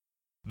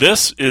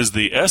This is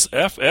the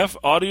SFF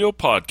Audio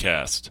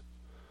Podcast.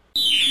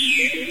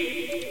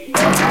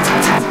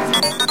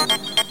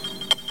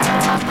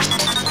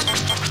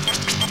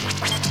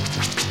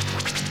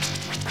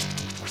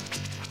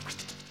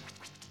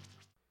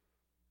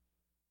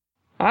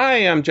 Hi,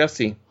 I'm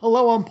Jesse.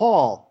 Hello, I'm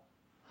Paul.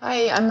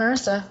 Hi, I'm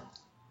Marissa.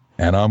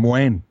 And I'm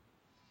Wayne.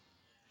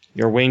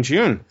 You're Wayne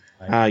June.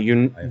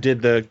 You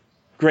did the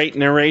great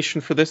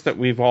narration for this that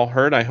we've all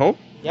heard, I hope.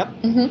 Yep.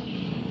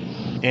 Mm-hmm.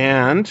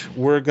 And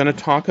we're going to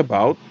talk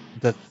about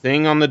The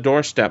Thing on the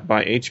Doorstep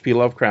by H.P.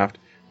 Lovecraft,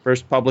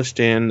 first published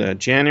in the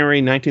January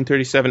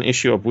 1937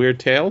 issue of Weird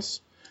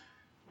Tales.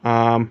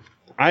 I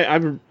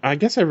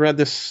guess I read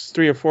this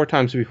 3 or 4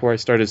 times before I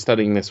started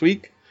studying this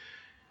week.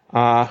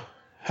 Had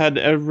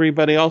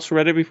everybody else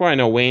read it before? I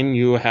know, Wayne,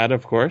 you had,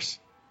 of course.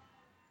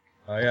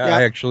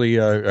 I actually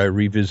I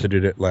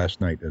revisited it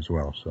last night as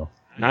well. So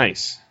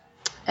nice.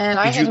 And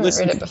I hadn't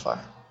read it before.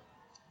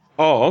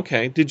 Oh,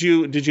 okay. Did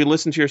you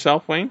listen to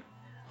yourself, Wayne?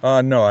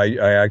 No,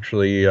 I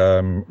actually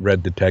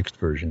read the text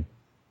version.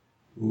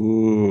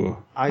 Ooh,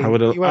 You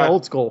went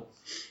old school.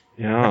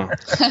 Yeah.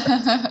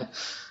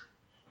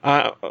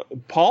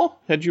 Paul,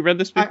 had you read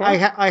this before?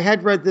 I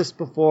had read this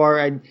before,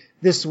 and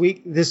this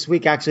week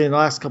actually, in the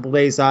last couple of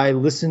days, I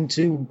listened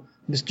to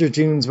Mr.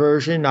 June's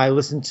version. I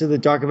listened to the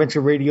Dark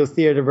Adventure Radio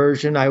Theater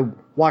version. I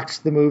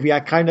watched the movie. I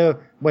kind of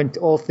went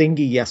all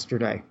thingy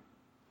yesterday.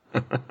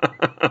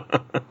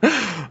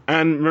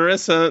 And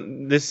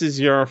Marissa, this is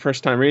your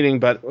first time reading,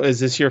 but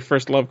is this your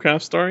first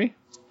Lovecraft story?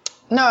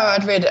 No,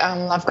 I'd read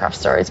Lovecraft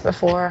stories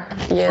before,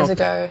 years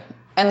ago.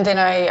 And then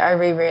I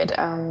reread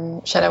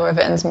Shadow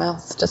Over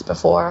Innsmouth just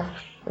before.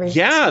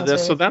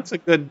 So that's a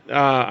good...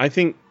 I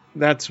think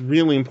that's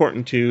really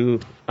important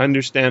to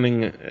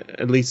understanding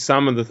at least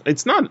some of the...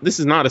 This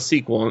is not a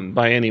sequel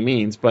by any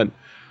means, but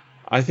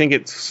I think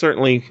it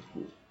certainly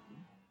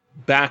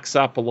backs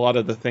up a lot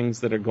of the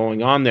things that are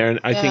going on there. And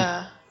I think,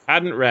 if I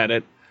hadn't read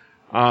it,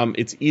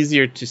 it's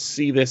easier to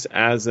see this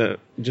as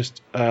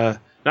not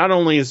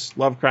only is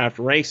Lovecraft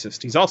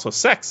racist, he's also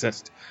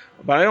sexist.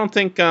 But I don't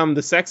think the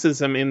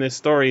sexism in this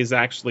story is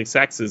actually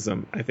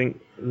sexism. I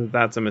think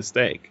that's a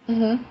mistake.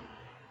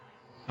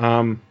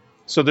 Mm-hmm.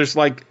 So there's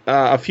like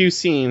a few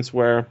scenes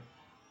where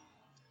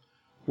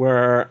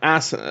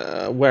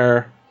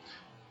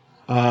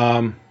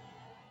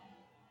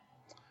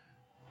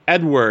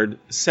Edward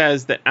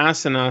says that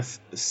Asenath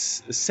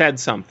said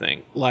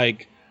something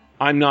like,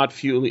 "I'm not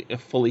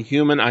fully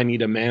human. I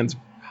need a man's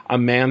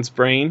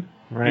brain."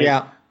 Right?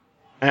 Yeah.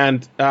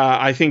 And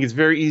I think it's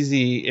very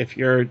easy if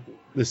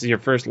this is your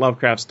first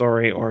Lovecraft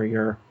story, or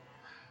you're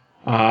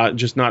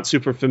just not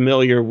super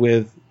familiar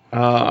with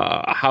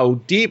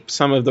how deep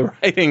some of the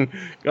writing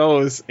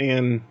goes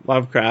in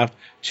Lovecraft,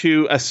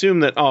 to assume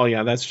that,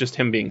 that's just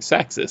him being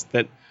sexist,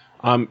 that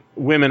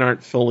women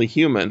aren't fully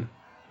human.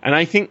 And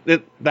I think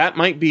that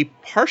might be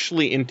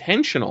partially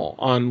intentional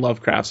on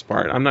Lovecraft's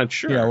part. I'm not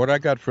sure. Yeah, what I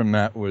got from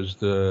that was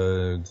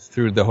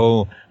through the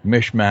whole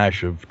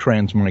mishmash of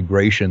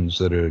transmigrations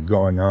that are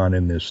going on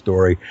in this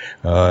story,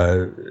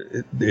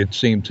 it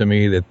seemed to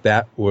me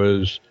that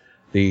was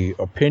the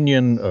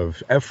opinion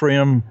of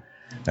Ephraim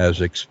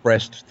as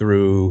expressed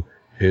through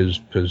his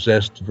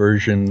possessed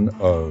version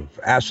of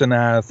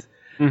Asenath,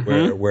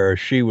 where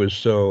she was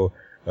so...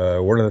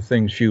 one of the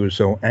things she was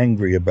so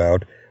angry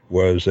about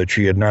was that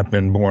she had not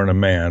been born a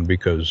man,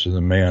 because the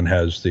man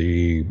has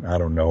the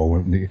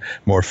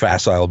more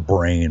facile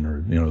brain,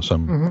 or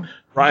something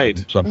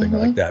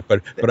like that.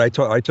 But I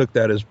took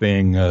that as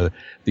being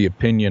the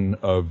opinion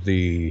of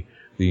the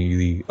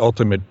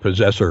ultimate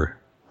possessor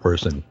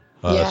person.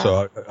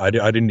 So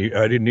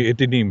it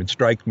didn't even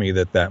strike me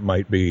that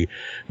might be,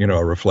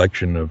 a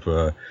reflection of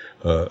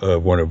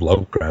one of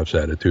Lovecraft's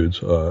attitudes.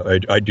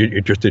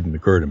 It just didn't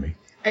occur to me.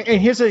 And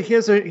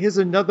here's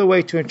another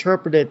way to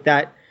interpret it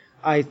that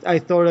I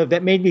thought of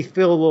that made me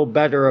feel a little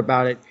better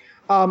about it.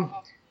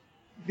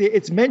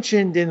 It's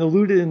mentioned and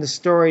alluded in the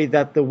story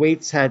that the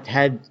Waits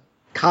had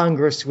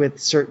congress with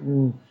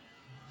certain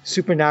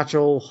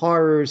supernatural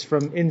horrors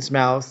from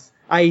Innsmouth,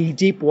 i.e.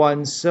 deep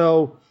ones.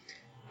 So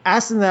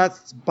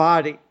Asenath's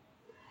body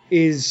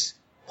is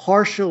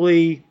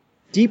partially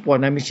deep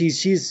one. I mean,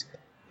 she's...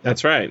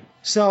 That's right.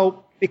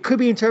 So it could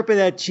be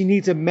interpreted that she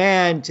needs a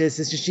man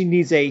she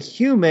needs a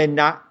human,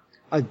 not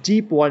a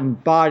deep one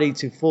body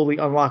to fully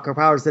unlock her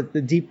powers. That the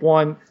deep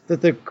one,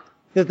 that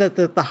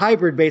the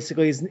hybrid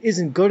basically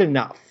isn't good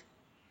enough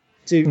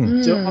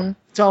to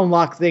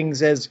unlock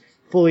things as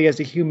fully as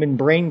a human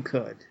brain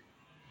could.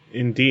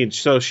 Indeed.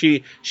 So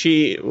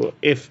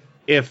if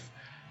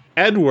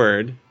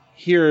Edward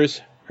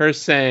hears her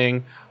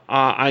saying,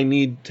 "I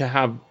need to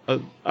have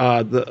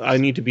I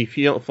need to be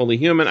fully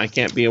human. I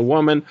can't be a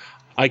woman.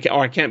 I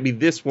can't be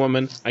this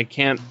woman. I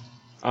can't.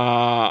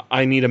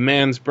 I need a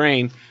man's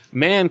brain."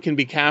 Man can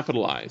be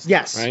capitalized.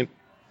 Yes. Right.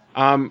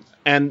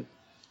 And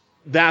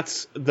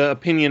that's the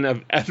opinion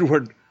of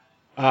Edward.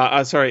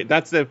 That's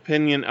the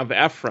opinion of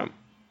Ephraim,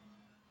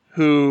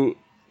 who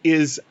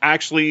is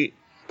actually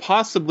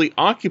possibly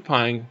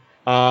occupying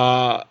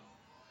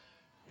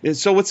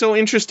So what's so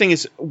interesting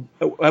is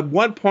at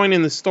what point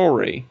in the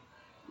story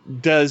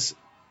does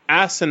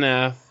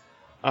Asenath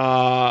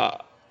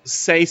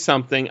say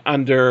something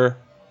under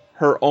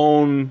her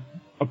own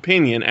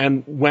opinion,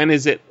 and when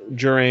is it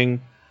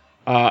during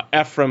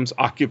Ephraim's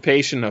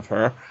occupation of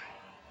her?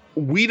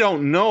 We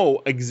don't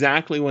know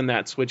exactly when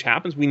that switch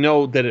happens. We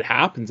know that it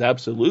happens,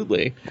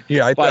 absolutely.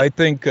 Yeah, I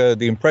think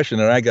the impression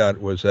that I got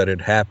was that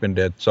it happened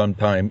at some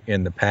time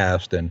in the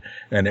past, and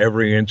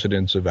every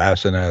incidence of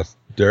Asenath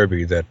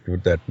Derby that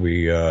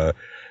we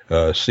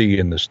see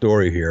in the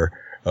story here,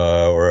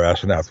 or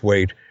Asenath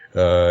Waite,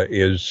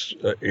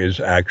 is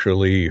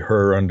actually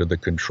her under the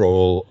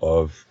control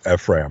of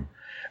Ephraim.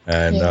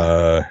 And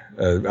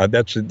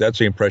that's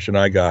the impression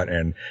I got.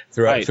 And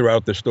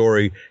throughout the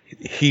story,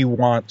 he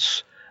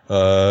wants,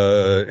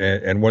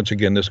 and once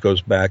again, this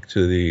goes back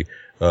to the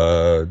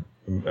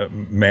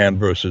man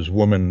versus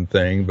woman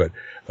thing, but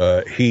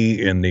he,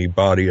 in the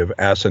body of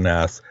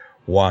Asenath,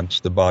 wants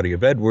the body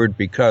of Edward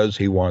because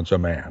he wants a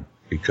man,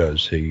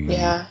 because he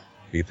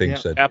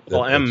thinks that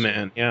capital M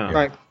man,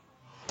 Right.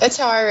 That's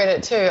how I read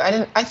it too.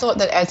 I thought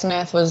that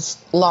Asenath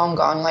was long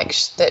gone, like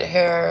that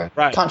her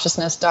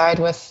consciousness died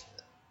with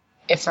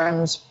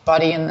Ephraim's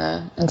body in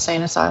the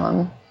insane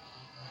asylum.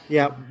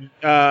 Yeah.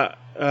 Not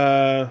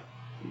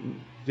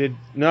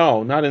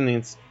in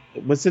the.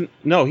 Was it?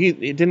 No,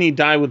 didn't he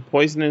die with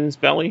poison in his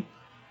belly?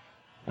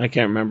 I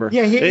can't remember.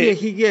 Yeah,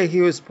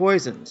 he was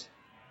poisoned.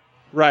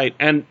 Right,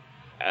 and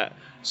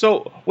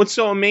so what's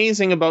so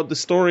amazing about the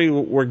story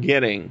we're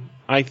getting,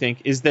 I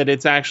think, is that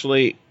it's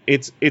actually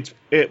there's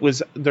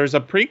a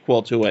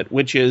prequel to it,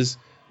 which is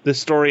the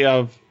story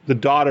of the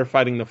daughter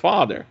fighting the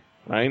father,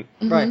 right?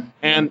 Mm-hmm. Right.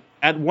 And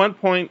at what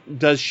point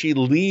does she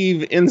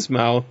leave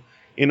Innsmouth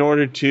in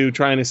order to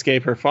try and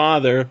escape her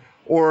father,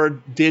 or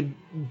did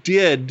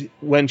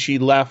when she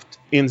left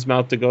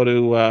Innsmouth to go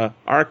to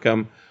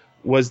Arkham,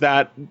 was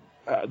that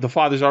the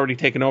father's already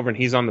taken over and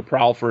he's on the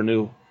prowl for a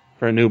new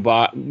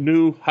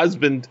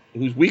husband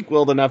who's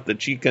weak-willed enough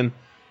that he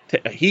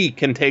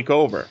can take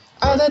over?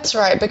 Oh, that's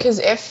right, because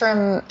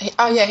Ephraim. He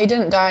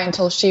didn't die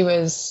until she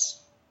was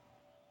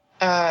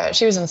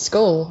in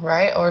school,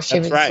 right? Or she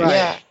was right.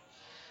 Yeah.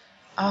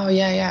 Oh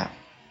yeah.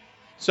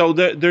 So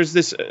there's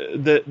this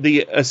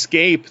the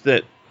escape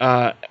that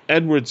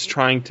Edward's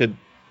trying to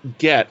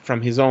get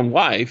from his own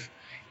wife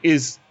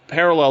is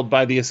paralleled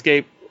by the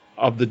escape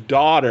of the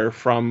daughter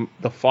from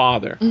the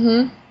father.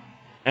 Mm-hmm.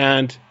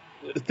 And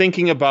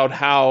thinking about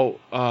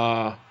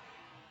how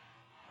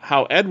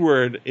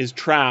Edward is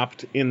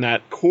trapped in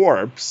that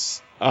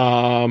corpse,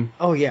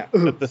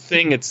 the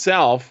thing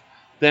itself,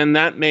 then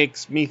that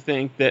makes me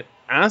think that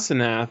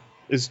Asenath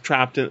was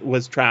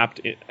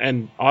trapped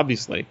and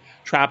obviously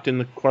trapped in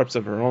the corpse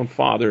of her own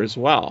father as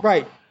well.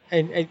 Right,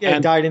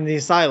 and died in the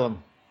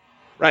asylum.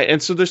 Right,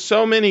 and so there's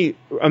so many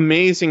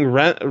amazing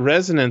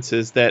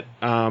resonances that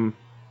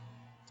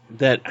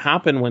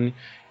happen when you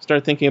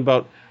start thinking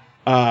about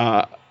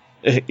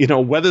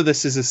whether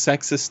this is a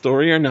sexist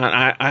story or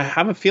not. I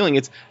have a feeling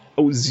it's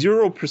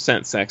 0%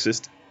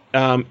 sexist.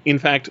 In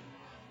fact,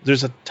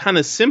 there's a ton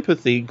of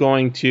sympathy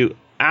going to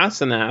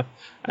Asenath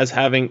as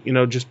having,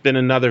 just been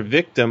another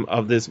victim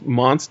of this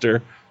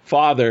monster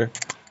father.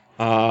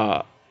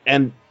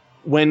 And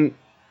when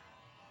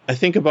I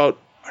think about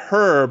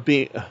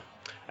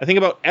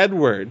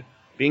Edward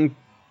being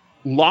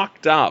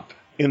locked up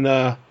in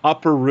the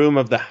upper room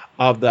of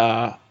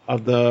the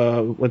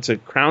what's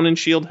it, Crown and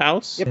Shield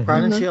house? Yep,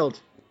 Crown and Shield.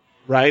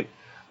 Right?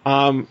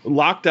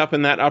 Locked up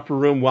in that upper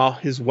room while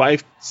his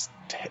wife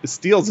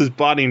steals his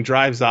body and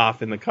drives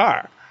off in the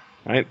car.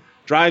 Right?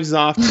 Drives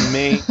off to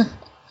Maine,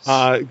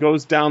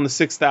 goes down the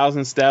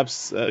 6,000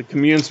 steps,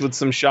 communes with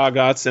some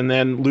Shoggoths, and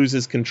then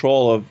loses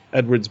control of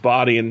Edward's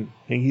body, and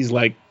he's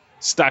like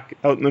stuck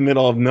out in the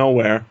middle of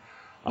nowhere,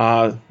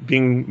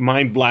 being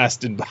mind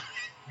blasted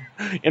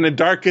in a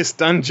darkest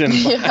dungeon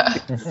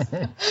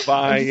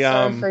by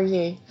sorry for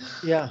you.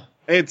 Yeah.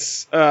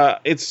 It's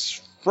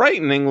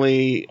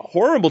frighteningly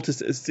horrible to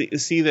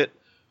see that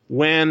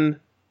when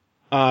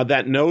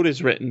that note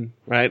is written,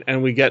 right,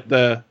 and we get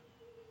the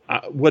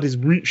what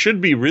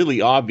should be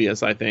really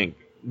obvious, I think,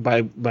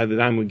 by the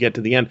time we get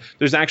to the end,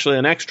 there's actually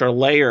an extra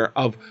layer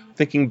of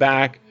thinking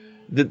back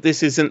that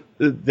this isn't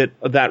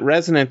that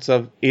resonance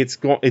of it's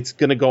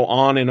going to go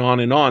on and on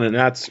and on, and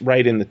that's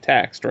right in the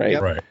text, right?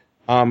 Yep. Right.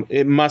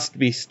 It must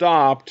be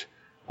stopped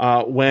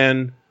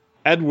when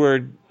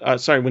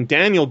when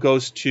Daniel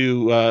goes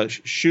to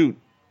shoot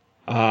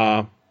Asenath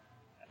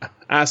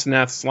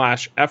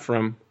 /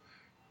 Ephraim.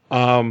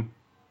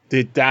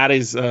 That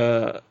is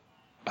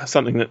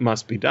something that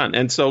must be done,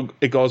 and so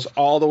it goes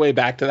all the way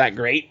back to that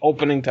great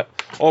opening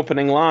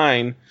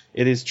line.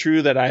 It is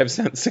true that I have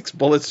sent 6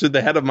 bullets through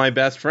the head of my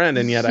best friend,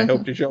 and yet I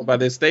hope to show by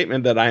this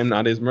statement that I am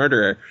not his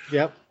murderer.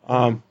 Yep.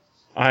 I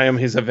am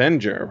his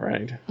avenger,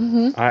 right?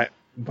 Mm-hmm.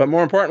 But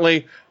more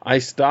importantly, I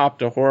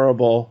stopped a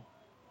horrible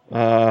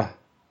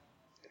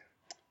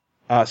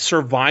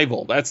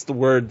survival. That's the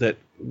word that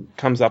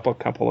comes up a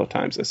couple of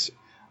times.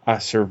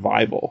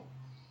 Survival.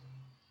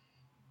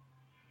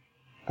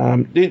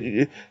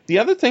 The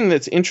other thing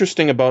that's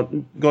interesting about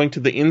going to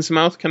the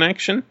Innsmouth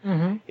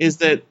connection is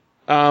that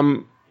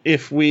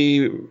if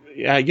we,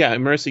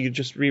 Marissa, you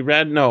just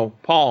reread? No,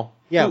 Paul.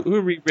 Yeah.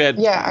 Who reread?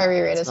 Yeah, I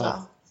reread as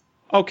well.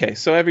 Okay,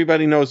 so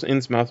everybody knows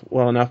Innsmouth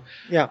well enough.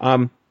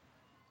 Yeah.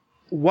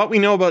 What we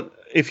know about,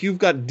 if you've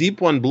got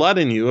deep one blood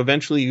in you,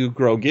 eventually you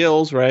grow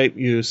gills, right?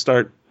 You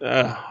start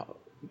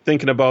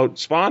thinking about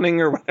spawning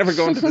or whatever,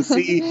 going to the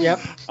sea,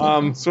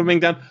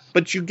 swimming down,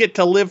 but you get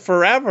to live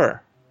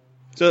forever.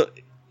 So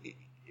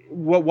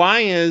why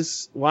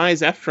is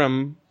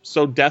Ephraim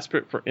so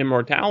desperate for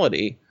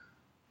immortality?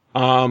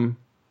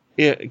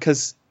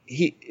 Because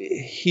is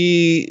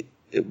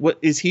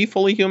he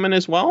fully human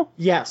as well?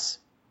 Yes.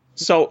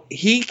 So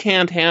he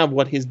can't have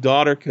what his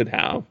daughter could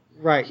have.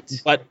 Right.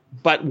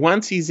 But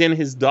once he's in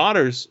his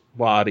daughter's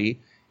body,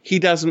 he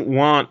doesn't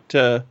want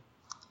to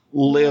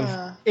live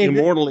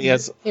immortally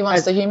he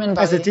wants the human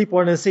body. As a deep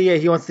one in the sea,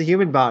 he wants the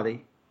human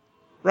body.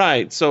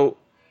 Right. So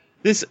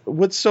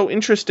what's so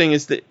interesting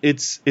is that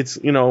it's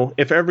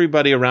if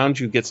everybody around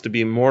you gets to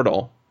be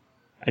immortal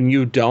and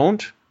you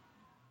don't,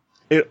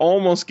 it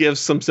almost gives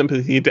some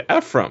sympathy to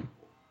Ephraim.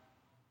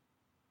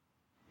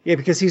 Yeah,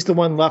 because he's the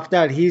one left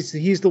out. He's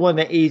the one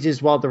that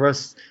ages while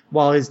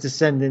his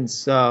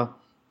descendants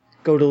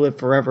go to live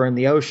forever in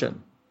the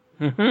ocean.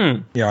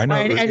 Mm-hmm. Yeah, I know.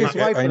 And his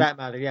wife, for that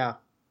matter. Yeah.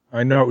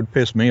 I know it would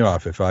piss me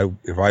off if I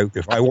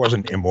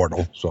wasn't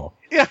immortal. So.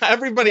 Yeah,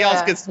 everybody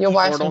else gets your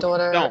wife immortal.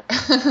 and daughter. Don't.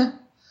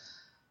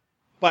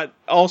 But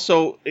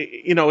also,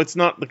 it's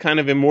not the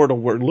kind of immortal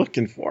we're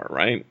looking for,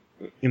 right?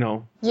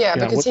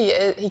 Because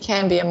he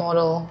can be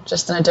immortal,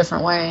 just in a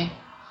different way.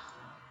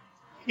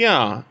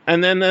 Yeah,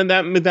 and then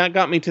that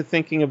got me to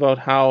thinking about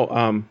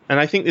how, and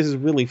I think this is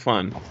really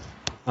fun,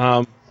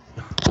 about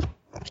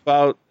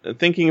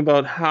thinking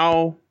about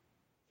how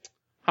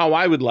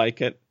I would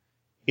like it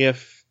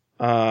if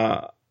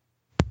I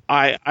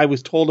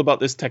was told about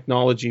this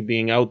technology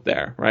being out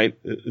there, right?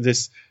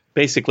 This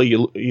basically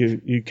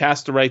you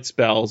cast the right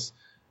spells,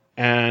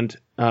 and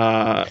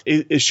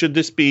should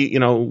this be,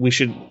 we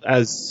should,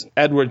 as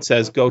Edward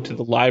says, go to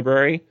the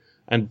library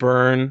and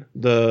burn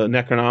the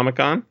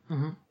Necronomicon.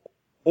 Mm-hmm.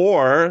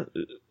 Or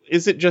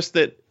is it just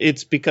that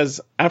it's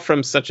because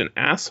Ephraim's such an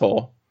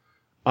asshole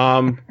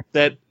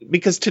that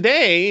because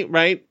today,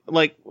 right,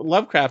 like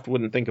Lovecraft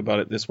wouldn't think about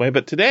it this way,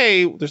 but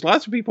today there's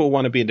lots of people who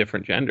want to be a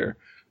different gender.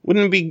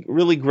 Wouldn't it be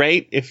really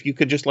great if you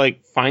could just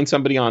find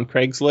somebody on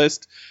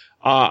Craigslist?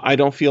 I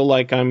don't feel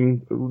like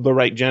I'm the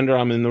right gender.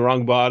 I'm in the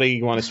wrong body.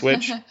 You want to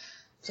switch?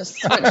 Just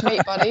switch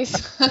mate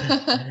bodies.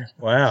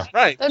 Wow.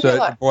 Right. So,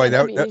 that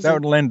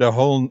would lend a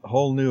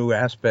whole new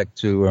aspect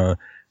to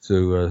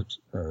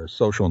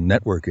social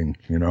networking,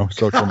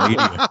 social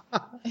media.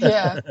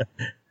 Yeah.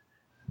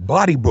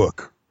 Body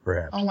book,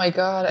 perhaps. Oh my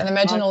God. And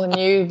imagine all the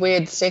new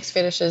weird sex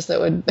fetishes that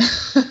would,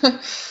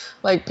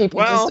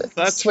 people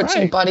just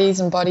switching bodies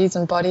and bodies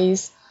and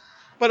bodies.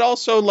 But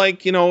also,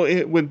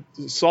 it would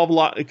solve a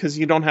lot because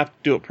you don't have to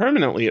do it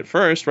permanently at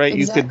first, right?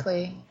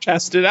 Exactly. You could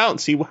test it out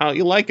and see how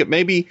you like it.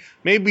 Maybe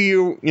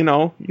you're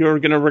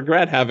going to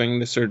regret having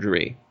the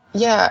surgery.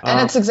 Yeah,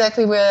 and it's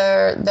exactly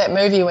where that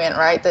movie went,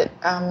 right? That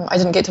I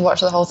didn't get to watch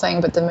the whole thing,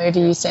 but the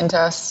movie you sent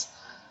us,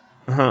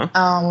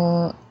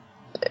 I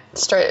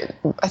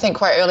think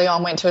quite early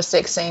on, went to a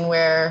sex scene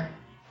where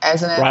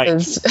Asenath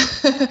is,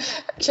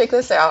 check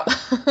this out.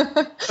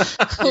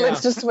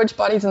 Let's just switch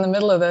bodies in the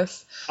middle of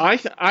this.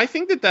 I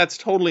think that's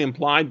totally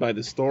implied by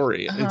the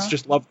story. It's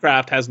just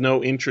Lovecraft has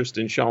no interest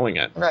in showing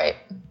it. Right.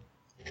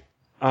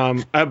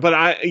 But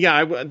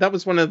that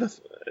was one of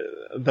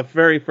the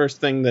very first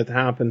thing that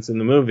happens in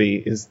the movie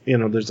is,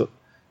 there's a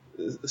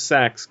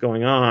sex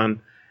going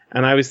on.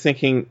 And I was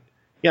thinking,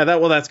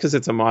 that's because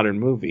it's a modern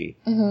movie.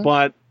 Mm-hmm.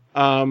 But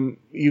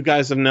you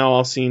guys have now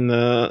all seen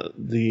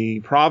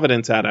the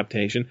Providence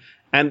adaptation.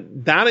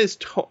 And that is,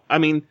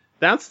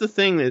 that's the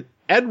thing that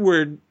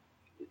Edward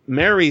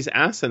marries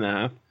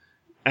Asenath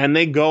and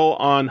they go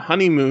on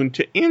honeymoon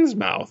to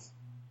Innsmouth,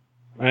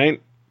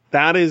 right?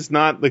 That is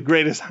not the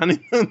greatest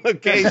honeymoon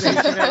location.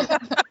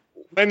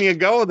 When you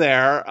go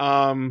there,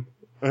 I'm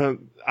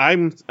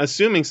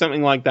assuming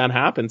something like that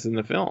happens in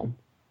the film.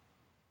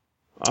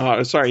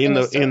 In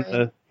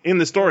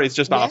the story, it's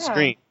just off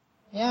screen.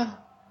 Yeah.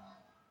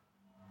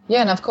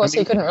 Yeah, and of course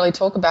he couldn't really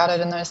talk about it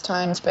in those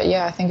times, but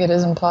I think it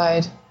is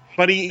implied.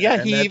 But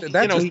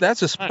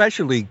that's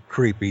especially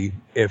creepy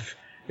if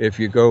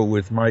you go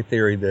with my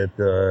theory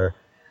that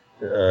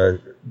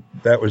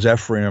that was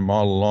Ephraim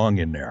all along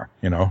in there,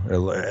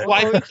 Well,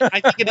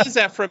 I think it is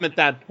Ephraim at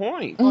that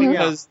point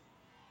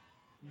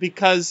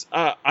because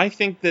I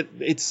think that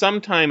it's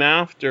sometime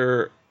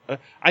after.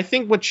 I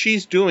think what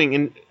she's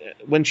doing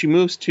when she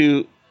moves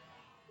to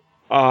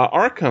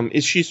Arkham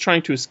is she's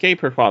trying to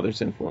escape her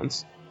father's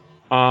influence,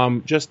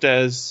 just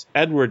as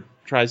Edward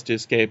tries to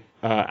escape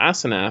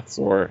Asenath's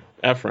or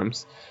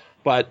Ephraim's,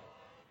 but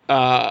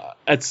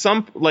at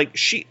some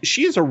she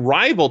is a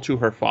rival to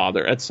her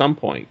father at some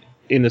point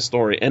in the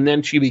story, and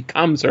then she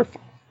becomes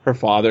her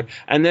father,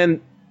 and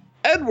then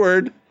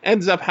Edward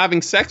ends up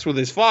having sex with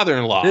his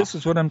father-in-law. This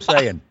is what I'm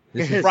saying.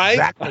 This is right?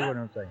 exactly what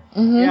I'm saying.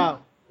 Mm-hmm. Yeah.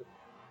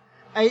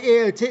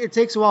 It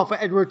takes a while for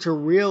Edward to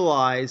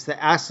realize that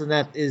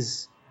Asenath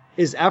is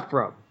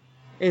Ephraim.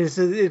 And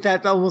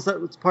that's almost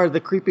it's part of the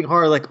creeping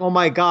horror, like, oh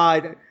my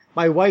God,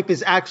 my wife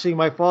is actually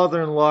my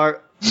father-in-law.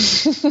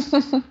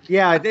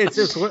 Yeah, it's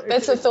just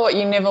that's a thought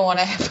you never want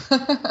to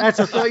have. That's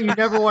a thought you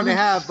never want to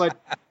have, but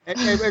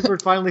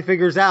Edward finally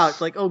figures out,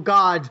 like, oh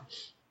God,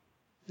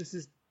 this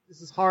is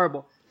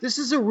horrible. This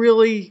is a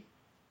really,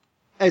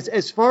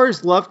 as far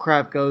as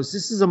Lovecraft goes,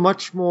 this is a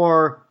much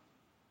more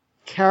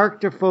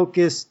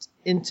character-focused,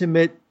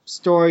 intimate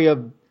story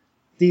of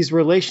these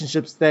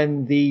relationships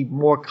than the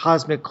more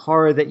cosmic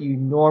horror that you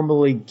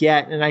normally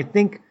get. And I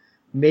think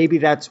maybe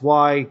that's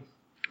why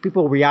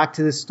people react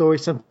to this story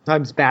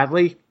sometimes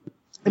badly.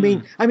 I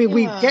mean,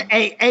 we get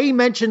a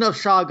mention of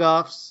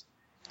Shoggoths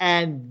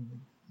and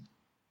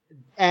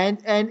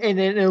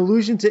an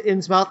allusion to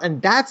Innsmouth,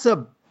 and that's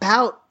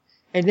about,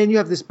 and then you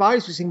have this body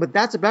switching, but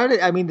that's about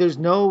it. I mean, there's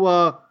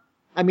no,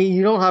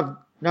 you don't have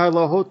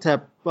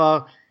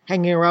Nyarlathotep,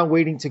 hanging around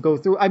waiting to go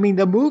through. I mean,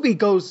 the movie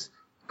goes,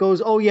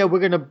 oh yeah, we're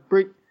going to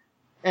bring,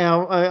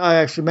 I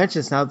actually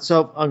mentioned this now,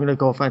 so I'm going to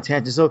go off on a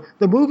tangent. So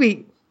the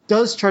movie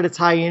does try to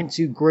tie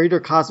into greater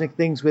cosmic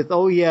things with,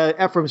 oh yeah,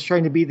 Ephraim's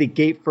trying to be the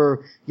gate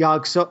for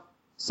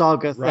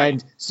Yog-Sothoth, right,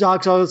 and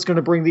Yog-Sothoth's going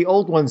to bring the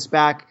old ones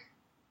back,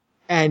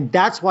 and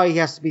that's why he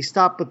has to be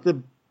stopped. But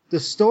the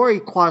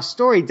story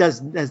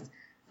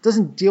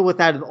doesn't deal with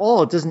that at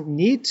all. It doesn't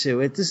need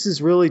to. This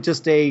is really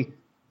just a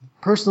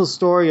personal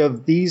story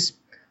of these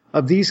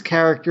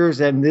characters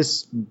and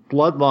this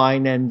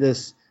bloodline and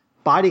this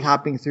body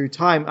hopping through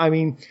time. I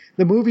mean,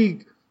 the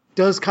movie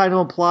does kind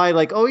of imply,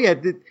 like, oh yeah,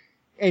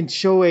 and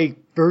show a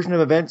version of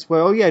events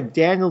where, oh yeah,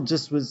 Daniel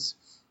just was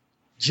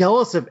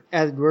jealous of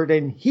Edward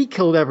and he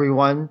killed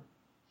everyone.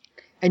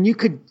 And you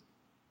could,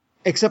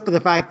 except for the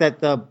fact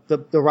that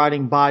the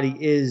rotting body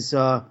is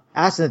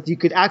Asenath, you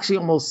could actually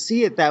almost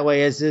see it that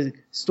way as a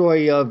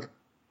story of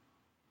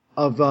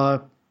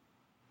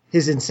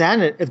his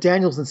insanity, of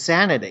Daniel's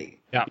insanity.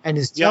 Yeah. And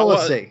his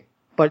jealousy.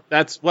 But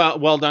that's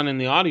well done in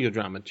the audio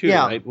drama too,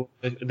 right?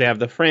 They have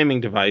the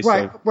framing device,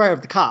 right,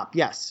 of the cop,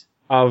 yes.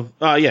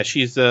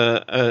 She's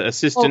a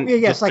assistant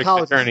district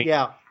psychologist, attorney,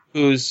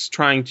 who's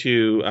trying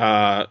to,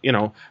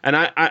 and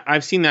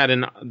I've seen that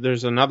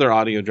there's another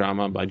audio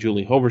drama by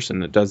Julie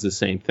Hoverson that does the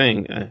same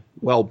thing,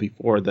 well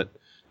before that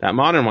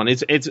modern one.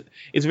 It's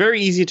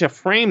very easy to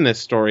frame this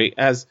story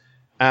as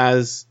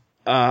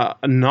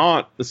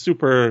not the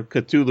super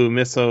Cthulhu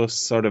mythos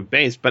sort of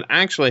base, but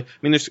actually, I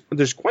mean,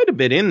 there's quite a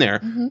bit in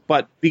there,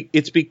 but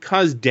it's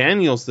because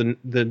Daniel's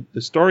the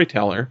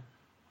storyteller,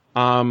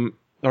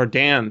 or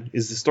Dan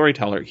is the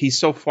storyteller. He's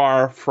so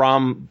far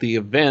from the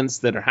events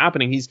that are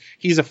happening.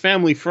 He's a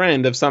family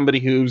friend of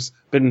somebody who's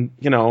been,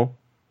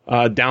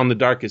 down the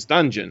darkest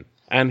dungeon,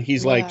 and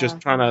he's like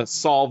just trying to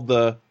solve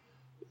the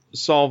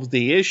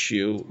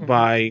issue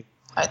by.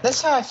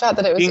 That's how I felt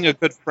that it was being a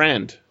good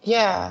friend.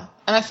 Yeah,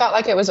 and I felt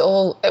like it was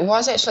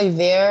actually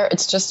there.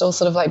 It's just all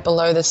sort of like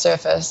below the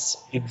surface.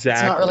 Exactly.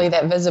 It's not really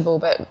that visible,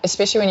 but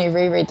especially when you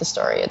reread the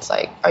story, it's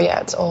like, oh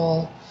yeah, it's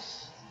all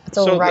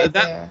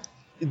there.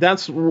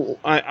 That's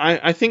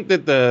I think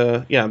that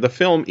the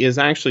film is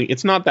actually,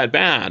 it's not that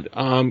bad,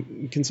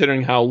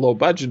 considering how low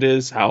budget it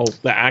is, how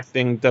the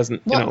acting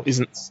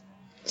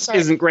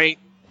isn't great.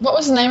 What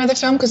was the name of the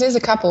film? Because there's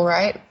a couple,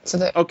 right? This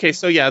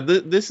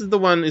is the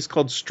one is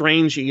called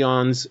Strange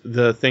Eons,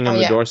 the thing on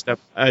the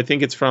doorstep. I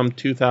think it's from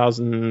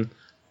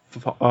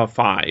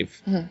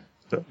 2005. So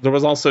there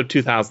was also a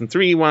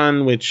 2003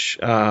 one, which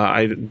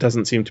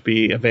doesn't seem to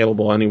be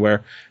available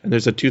anywhere. And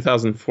there's a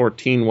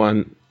 2014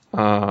 one,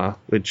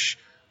 which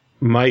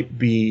might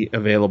be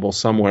available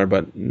somewhere,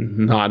 but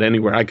not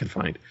anywhere I could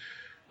find.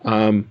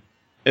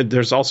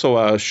 There's also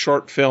a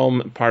short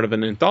film, part of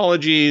an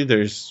anthology.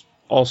 There's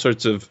all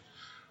sorts of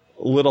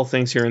little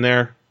things here and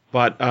there,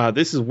 but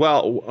this is a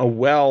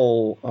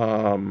well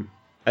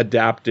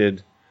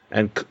adapted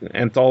and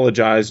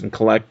anthologized and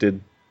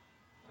collected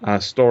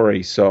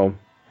story. So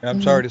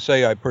I'm sorry to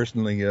say I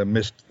personally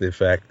missed the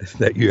fact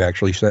that you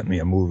actually sent me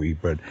a movie,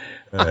 but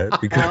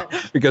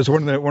because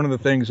one of the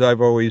things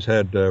I've always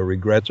had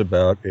regrets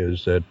about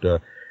is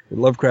that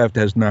Lovecraft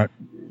has not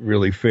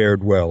really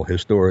fared well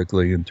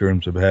historically in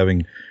terms of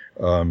having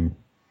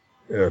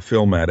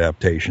film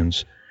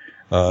adaptations.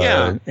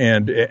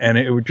 And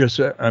it would just,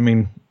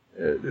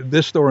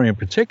 this story in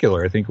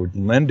particular, I think would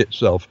lend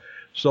itself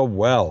so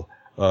well,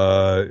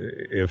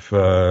 if,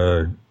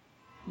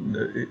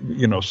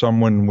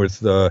 someone with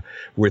the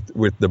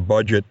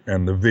budget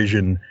and the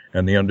vision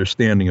and the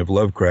understanding of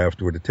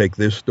Lovecraft were to take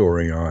this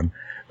story on,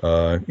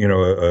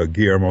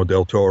 Guillermo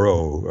del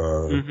Toro,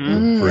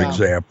 for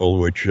example,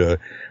 which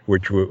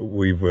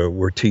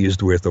we're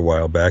teased with a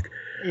while back.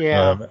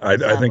 Yeah.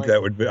 I think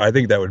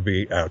that would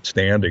be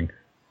outstanding.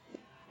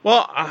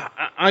 Well,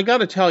 I got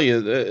to tell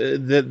you,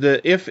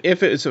 if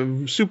it's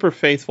a super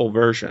faithful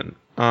version,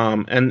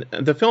 and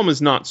the film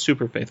is not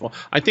super faithful,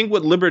 I think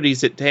what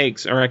liberties it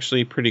takes are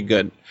actually pretty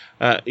good.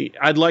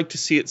 I'd like to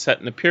see it set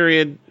in a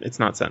period. It's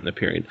not set in a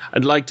period.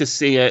 I'd like to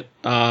see it,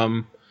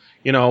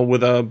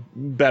 with a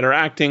better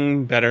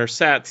acting, better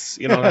sets,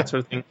 that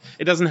sort of thing.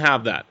 It doesn't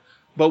have that.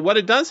 But what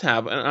it does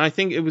have, and I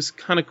think it was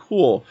kind of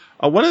cool,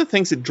 one of the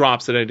things it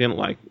drops that I didn't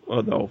like,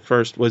 though,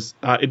 first was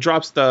it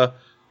drops the...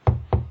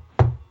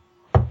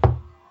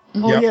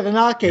 the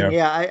knocking,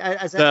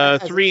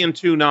 the 3 and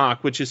 2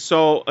 knock, which is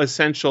so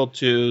essential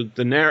to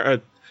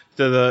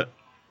the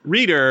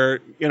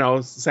reader,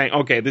 saying,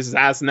 okay, this is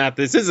Asenath,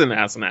 this isn't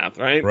Asenath,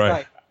 right?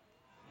 Right.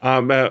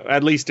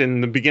 At least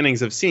in the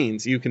beginnings of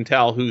scenes, you can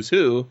tell who's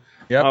who.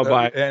 Yep,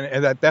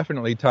 and that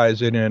definitely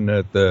ties it in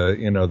at the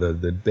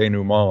the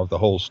denouement of the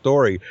whole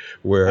story,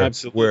 where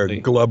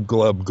Glub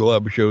Glub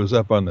Glub shows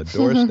up on the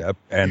doorstep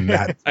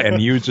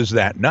and uses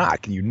that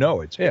knock.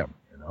 It's him.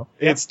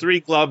 It's 3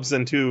 glubs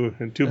and two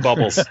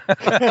bubbles.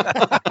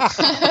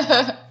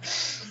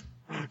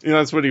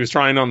 That's what he was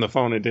trying on the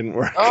phone. It didn't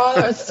work. Oh,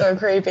 that was so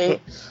creepy.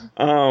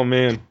 Oh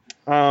man.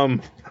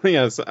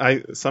 Yes,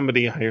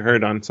 somebody I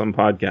heard on some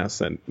podcast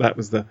said that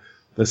was the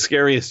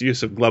scariest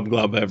use of glub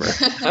glub ever.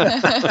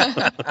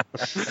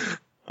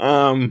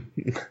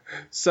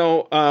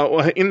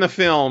 So in the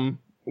film,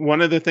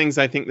 one of the things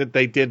I think that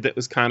they did that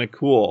was kind of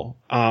cool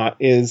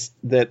is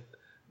that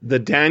the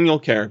Daniel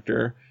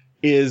character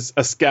is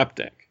a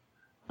skeptic.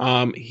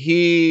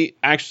 He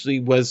actually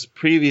was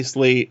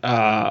previously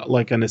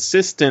like an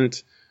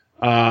assistant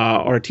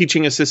or a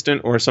teaching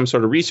assistant or some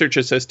sort of research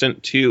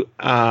assistant to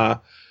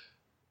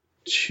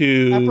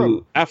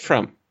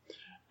Ephraim.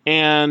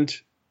 And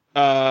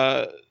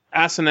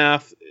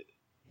Asenath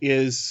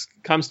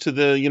comes to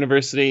the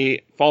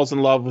university, falls in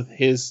love with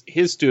his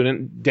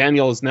student.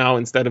 Daniel is now,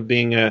 instead of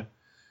being a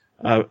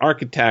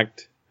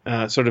architect,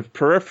 sort of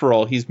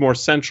peripheral, he's more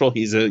central.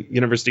 He's a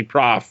university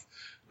prof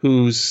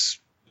who's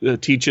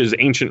teaches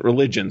ancient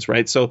religions,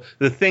 right? So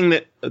the thing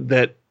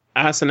that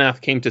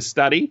Asenath came to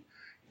study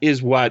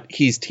is what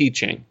he's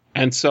teaching.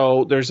 And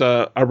so there's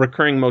a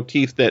recurring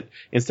motif that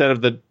instead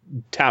of the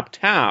tap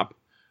tap,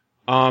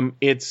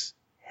 it's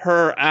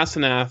her,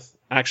 Asenath,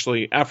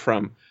 actually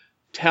Ephraim,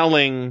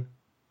 telling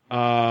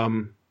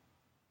Daniel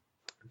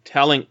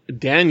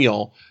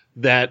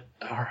that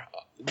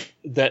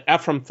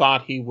Ephraim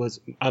thought he was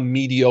a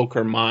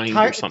mediocre mind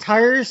or something.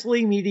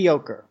 Tirelessly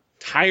mediocre,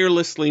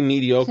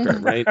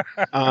 right?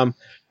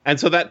 And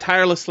so that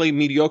tirelessly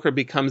mediocre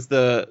becomes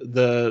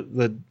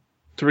the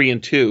 3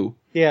 and 2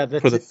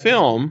 for the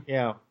film.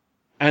 Yeah.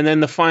 And then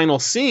the final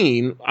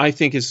scene, I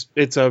think,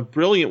 it's a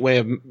brilliant way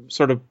of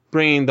sort of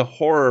bringing the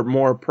horror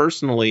more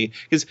personally.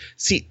 Because,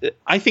 see,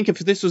 I think if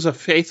this was a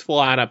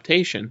faithful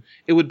adaptation,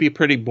 it would be a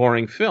pretty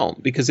boring film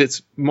because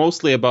it's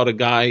mostly about a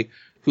guy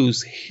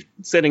who's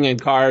sitting in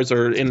cars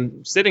or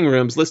in sitting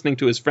rooms listening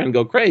to his friend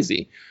go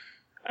crazy.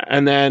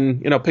 And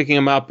then, picking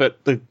him up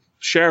at the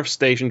sheriff's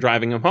station,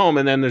 driving him home.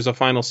 And then there's a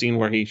final scene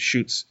where he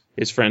shoots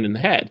his friend in the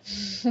head.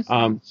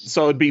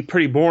 So it'd be a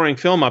pretty boring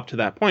film up to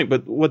that point.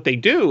 But what they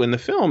do in the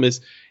film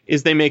is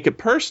they make it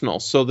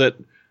personal so that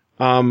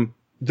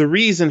the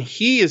reason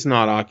he is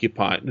not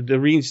occupied, the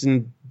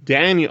reason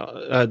Daniel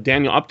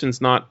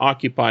Upton's not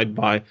occupied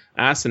by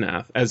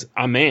Asenath as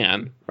a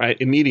man, right,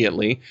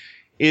 immediately,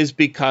 is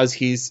because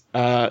he's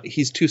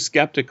too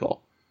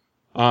skeptical.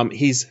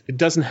 He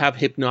doesn't have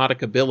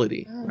hypnotic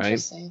ability, right?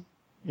 Interesting.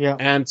 Yeah.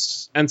 And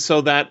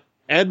so that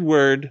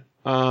Edward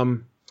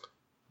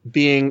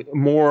being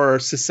more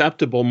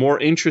susceptible, more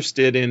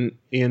interested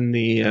in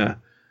the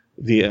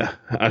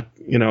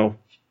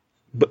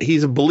but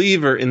he's a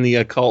believer in the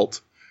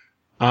occult.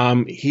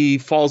 He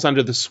falls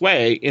under the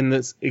sway in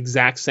this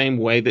exact same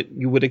way that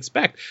you would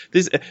expect.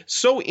 This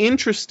so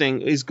interesting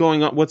is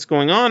what's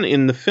going on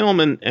in the film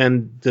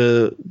and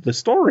the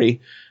story,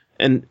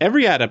 and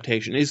every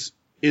adaptation is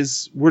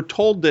we're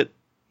told that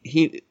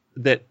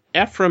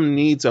Ephraim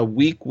needs a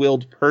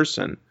weak-willed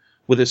person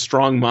with a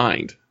strong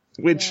mind,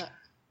 which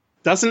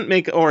doesn't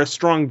make, or a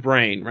strong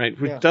brain, right?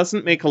 Which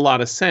doesn't make a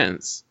lot of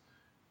sense,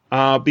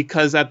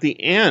 because at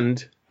the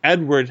end,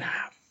 Edward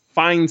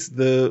finds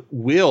the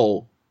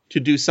will to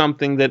do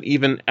something that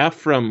even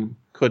Ephraim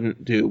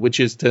couldn't do, which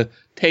is to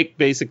take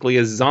basically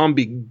a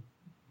zombie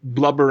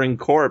blubbering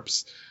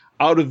corpse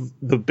out of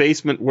the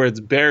basement where it's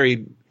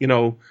buried,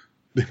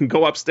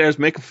 go upstairs,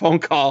 make a phone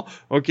call.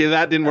 Okay,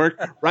 that didn't work.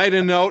 Write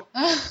a note,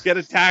 get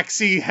a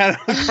taxi, head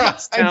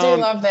across town. I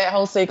do love that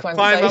whole sequence.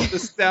 Climb up the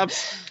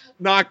steps,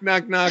 knock,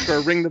 knock, knock,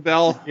 or ring the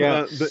bell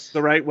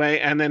the right way,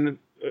 and then,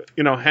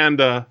 hand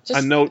a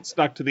note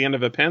stuck to the end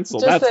of a pencil.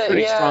 That's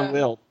pretty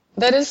strong-willed.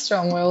 That is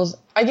strong-willed.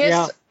 I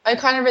guess I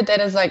kind of read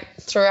that as, like,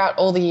 throughout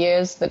all the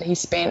years that he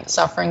spent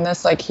suffering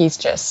this, like, he's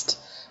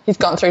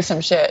gone through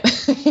some shit.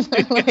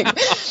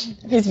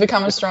 He's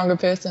become a stronger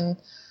person.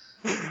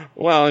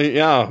 Well,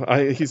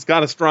 he's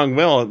got a strong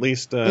will, at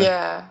least.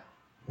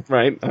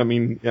 Right? I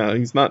mean,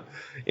 he's not.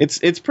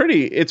 It's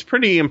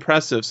pretty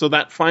impressive. So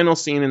that final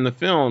scene in the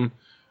film,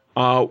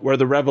 where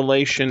the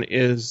revelation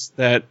is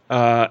that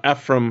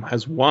Ephraim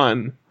has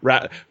won,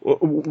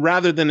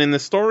 rather than in the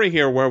story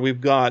here where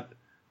we've got,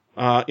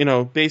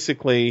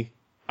 basically,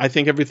 I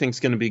think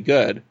everything's going to be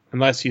good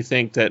unless you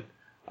think that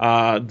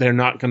they're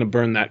not going to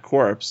burn that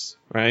corpse,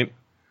 right?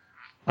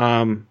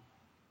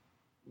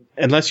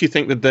 unless you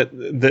think that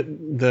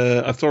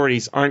the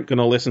authorities aren't going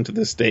to listen to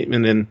this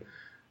statement, and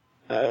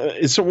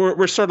so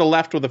we're sort of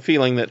left with a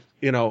feeling that,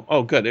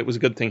 oh, good, it was a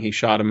good thing he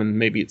shot him, and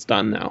maybe it's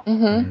done now.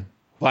 Mm-hmm.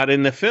 But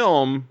in the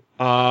film,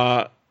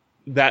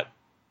 that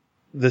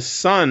the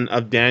son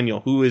of Daniel,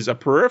 who is a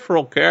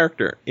peripheral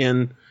character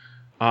in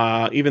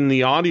even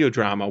the audio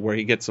drama where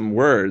he gets some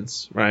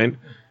words, right?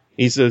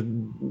 He's a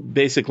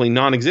basically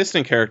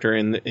non-existent character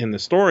in the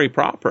story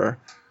proper,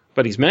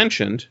 but he's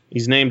mentioned.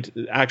 He's named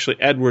actually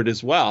Edward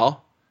as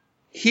well.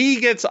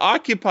 He gets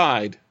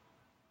occupied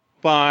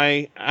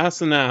by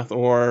Asenath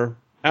or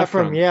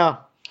Ephraim. Yeah.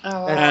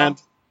 Oh, wow.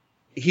 And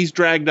he's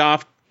dragged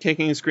off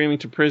kicking and screaming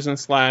to prison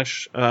 /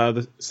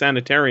 the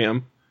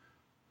sanitarium,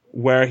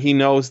 where he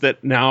knows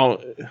that now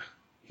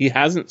he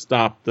hasn't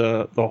stopped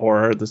the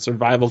horror. The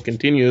survival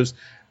continues,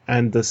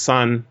 and his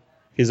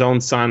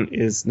own son,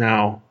 is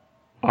now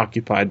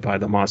occupied by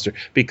the monster,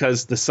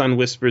 because the son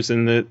whispers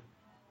in the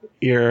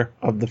ear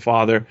of the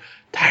father,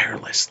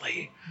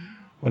 tirelessly.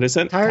 What is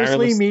it?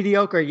 Tirelessly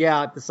mediocre.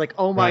 Yeah. It's like,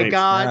 oh my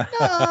God,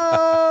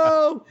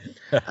 no!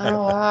 Oh,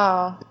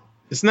 wow.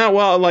 It's not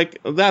well,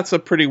 that's a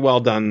pretty well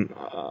done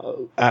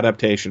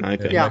adaptation, I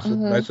think. Yeah.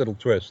 Nice little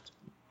twist.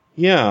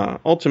 Yeah,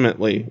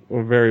 ultimately,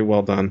 very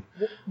well done.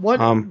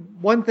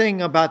 One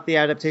thing about the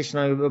adaptation,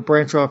 I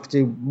branch off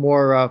to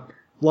more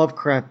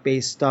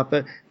Lovecraft-based stuff.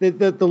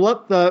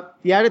 The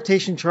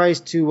adaptation tries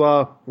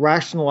to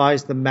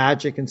rationalize the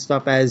magic and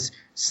stuff as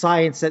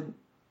science that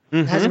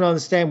hasn't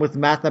understand with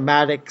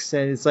mathematics,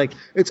 and it's like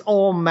it's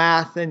all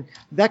math, and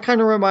that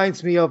kind of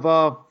reminds me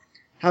of.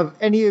 Have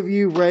any of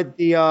you read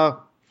the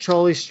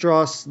Charlie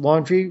Stross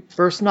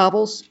Laundryverse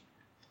novels?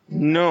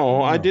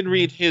 No, I did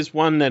read his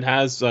one that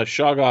has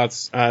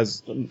Shoggoths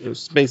as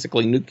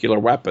basically nuclear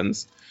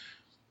weapons.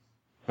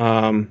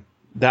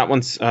 That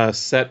one's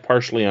set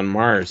partially on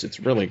Mars. It's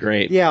really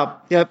great. Yeah.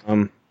 Yep.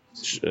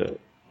 It's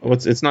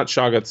not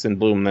Shoggoths in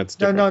Bloom. That's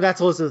different. No,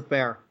 that's Elizabeth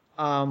Bear.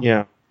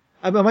 Yeah.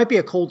 It might be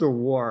A Colder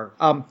War.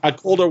 A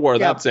Colder War.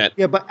 Yeah, that's it.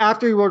 Yeah, but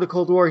after he wrote A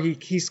Cold War,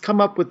 he's come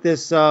up with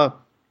this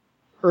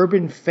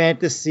urban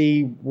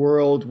fantasy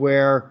world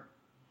where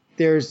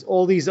there's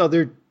all these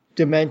other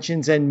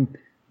dimensions, and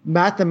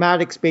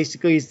mathematics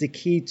basically is the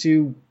key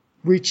to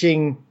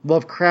reaching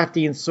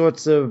Lovecraftian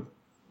sorts of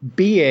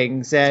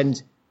beings.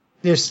 And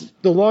the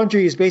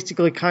laundry is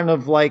basically kind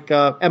of like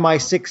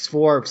MI6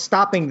 for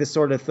stopping this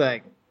sort of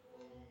thing.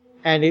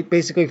 And it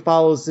basically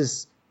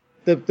follows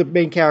the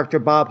main character,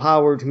 Bob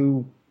Howard,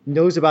 who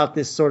knows about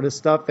this sort of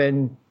stuff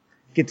and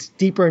gets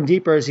deeper and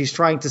deeper as he's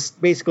trying to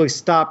basically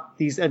stop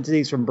these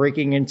entities from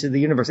breaking into the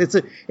universe. It's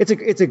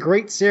a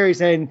great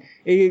series, and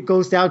it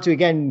goes down to,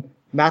 again,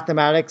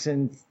 mathematics,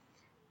 and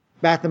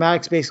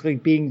mathematics basically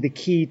being the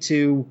key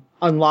to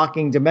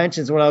unlocking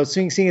dimensions. When I was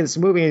seeing this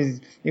movie and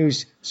he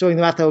was showing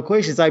the mathematical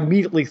equations, I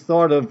immediately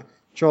thought of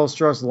Charles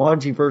Stross'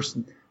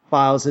 Laundryverse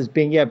files as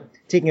being,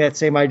 taking that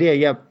same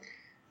idea.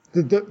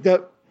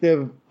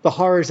 The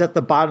horrors at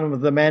the bottom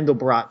of the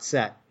Mandelbrot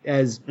set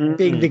as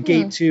being the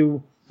gate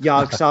to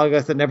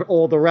Yog-Sothoth and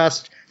all the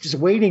rest, just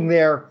waiting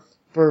there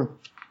for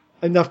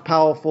enough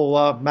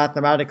powerful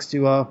mathematics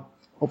to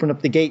open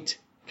up the gate.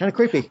 Kind of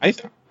creepy.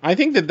 I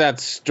think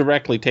that's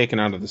directly taken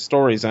out of the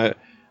stories. I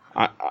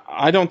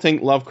don't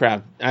think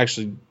Lovecraft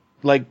actually,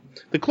 the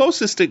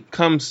closest it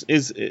comes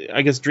is,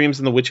 I guess, Dreams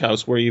in the Witch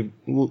House, where you've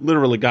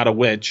literally got a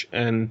witch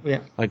and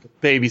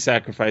baby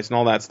sacrifice and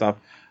all that stuff.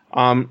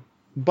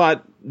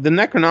 But the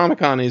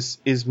Necronomicon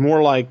is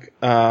more like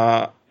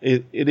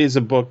it is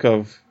a book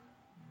of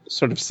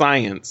sort of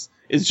science.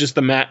 It's just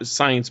the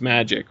science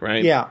magic,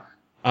 right? Yeah.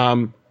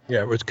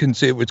 It was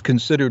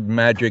considered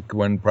magic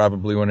when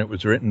it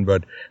was written,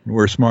 but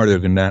we're smarter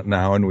than that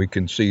now, and we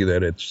can see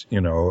that it's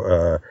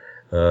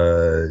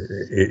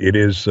it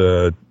is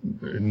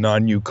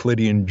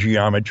non-Euclidean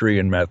geometry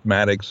and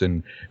mathematics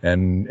and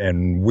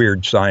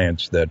weird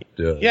science that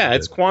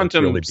it's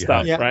quantum really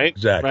stuff, right?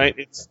 Exactly.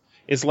 Right.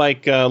 It's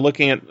like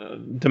looking at.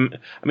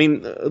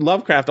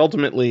 Lovecraft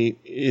ultimately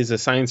is a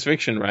science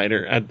fiction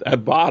writer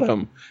at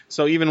bottom.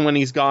 So even when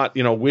he's got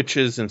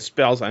witches and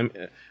spells,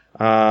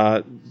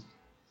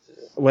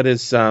 what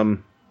does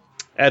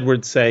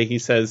Edward say? He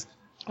says,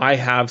 "I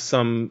have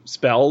some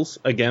spells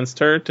against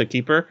her to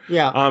keep her."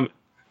 Yeah.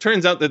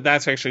 Turns out that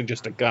that's actually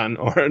just a gun,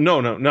 or no,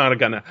 not a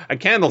gun, a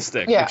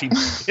candlestick, which he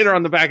hit her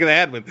on the back of the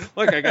head with.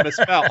 Look, I got a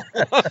spell.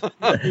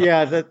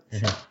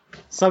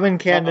 Summon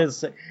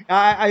candles.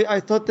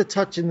 I thought the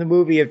touch in the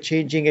movie of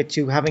changing it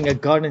to having a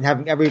gun and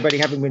having everybody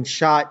having been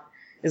shot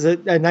is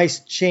a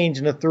nice change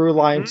in a through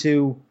line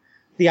to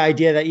the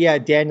idea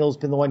that, Daniel's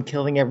been the one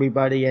killing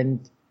everybody. And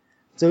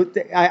so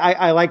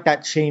I like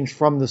that change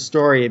from the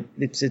story.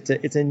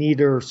 It's a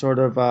neater sort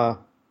of,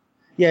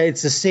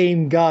 it's the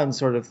same gun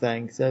sort of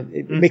thing. So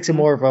it makes it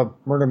more of a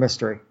murder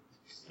mystery.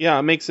 Yeah,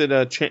 it makes it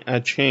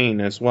a chain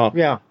as well.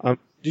 Yeah.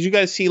 Did you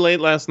guys see late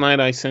last night?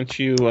 I sent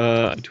you,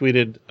 I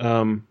tweeted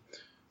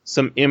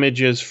some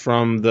images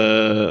from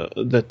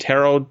the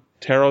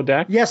tarot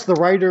deck. Yes, the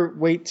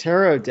Rider-Waite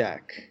tarot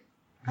deck.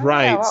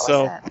 Right. What was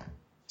that?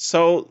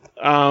 So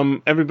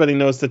everybody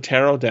knows the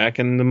tarot deck,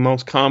 and the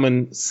most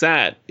common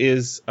set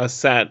is a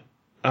set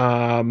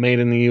made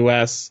in the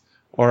U.S.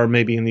 or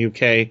maybe in the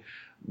U.K.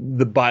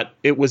 But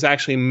it was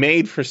actually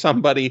made for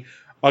somebody,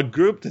 a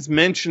group that's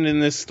mentioned in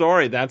this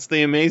story. That's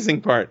the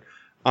amazing part.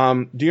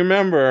 Do you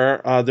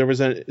remember there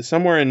was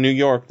somewhere in New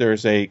York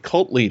there's a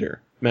cult leader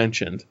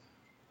mentioned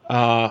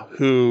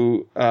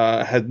who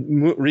had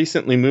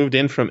recently moved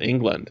in from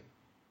England?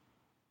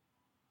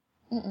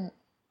 Mm-mm.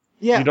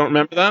 Yeah. You don't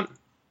remember that?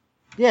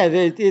 Yeah,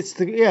 it's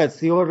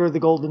the Order of the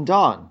Golden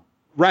Dawn.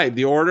 Right,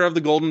 the Order of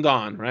the Golden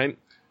Dawn, right?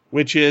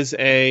 Which is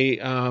a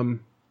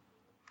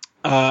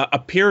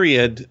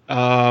period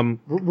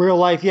real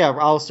life,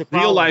 Aleister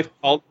Crowley. Real life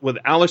cult with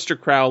Aleister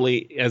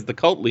Crowley as the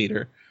cult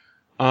leader.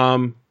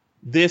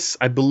 This,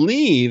 I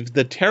believe,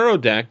 the tarot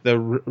deck, the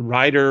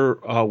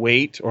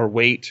Rider-Waite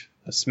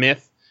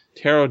Smith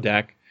tarot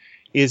deck,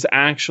 is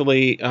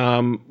actually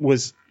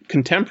was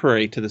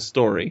contemporary to the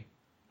story.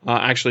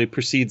 Actually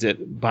precedes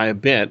it by a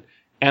bit.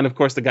 And of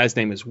course, the guy's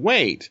name is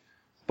Waite.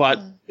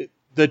 But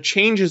the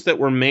changes that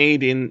were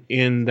made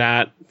in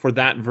that for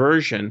that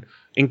version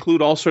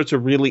include all sorts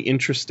of really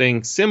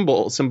interesting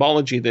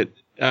symbology that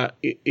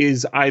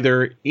is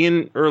either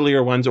in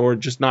earlier ones or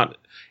just not.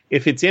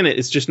 If it's in it,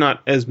 it's just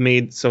not as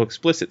made so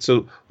explicit.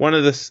 So one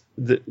of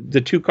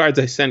the two cards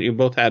I sent you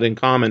both had in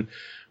common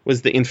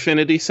was the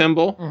infinity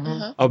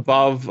symbol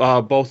above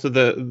both of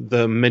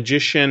the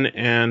magician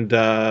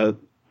and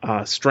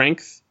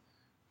strength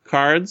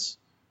cards.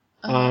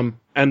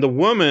 And the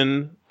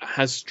woman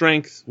has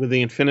strength with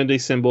the infinity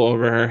symbol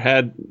over her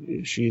head.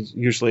 She's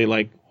usually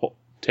like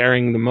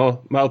tearing the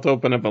mouth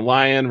open of a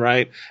lion,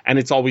 right? And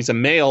it's always a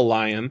male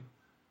lion.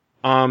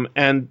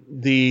 And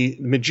the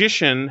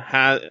magician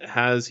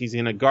he's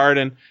in a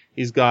garden.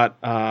 He's got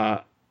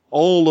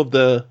all of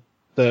the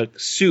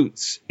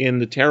suits in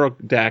the tarot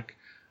deck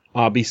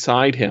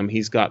beside him.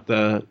 He's got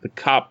the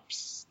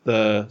cups,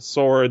 the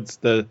swords,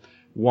 the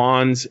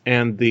wands,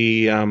 and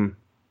the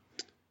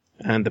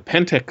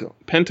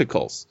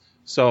pentacles.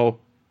 So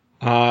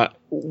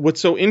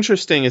what's so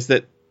interesting is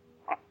that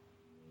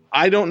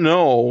I don't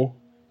know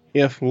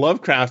if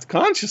Lovecraft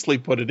consciously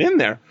put it in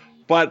there,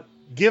 but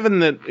given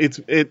that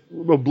it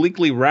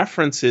obliquely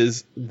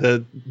references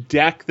the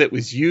deck that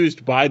was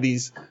used by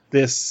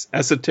this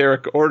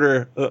esoteric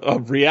order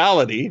of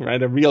reality,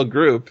 right, a real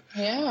group,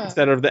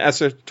 instead of the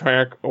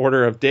esoteric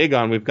order of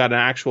Dagon, we've got an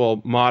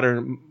actual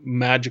modern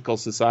magical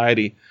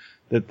society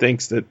that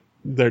thinks that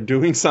they're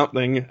doing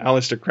something,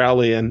 Aleister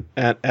Crowley and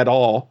at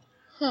all.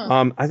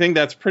 I think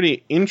that's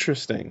pretty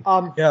interesting.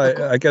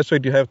 I guess I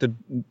do have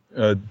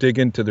to dig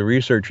into the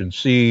research and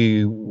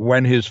see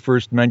when his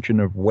first mention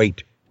of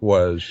Waite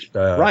was.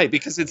 Right,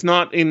 because it's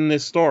not in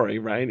this story,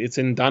 right? It's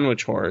in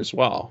Dunwich Horror as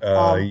well.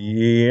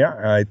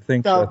 I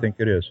think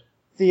it is.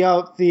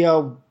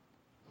 The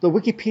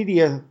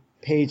Wikipedia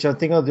page on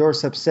Thing on the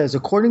Doorstep says,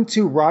 according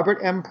to Robert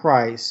M.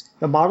 Price,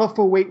 the model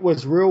for Waite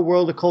was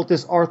real-world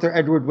occultist Arthur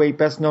Edward Waite,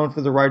 best known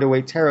for the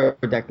Rider-Waite tarot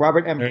deck.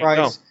 Robert M.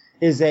 Price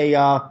is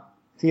a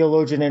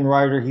theologian and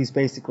writer. He's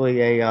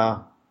basically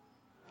a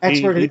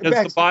expert. He does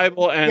the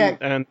Bible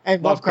and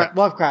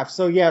Lovecraft.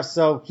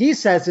 So he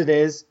says it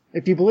is.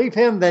 If you believe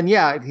him, then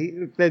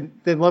then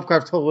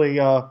Lovecraft totally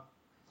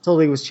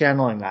was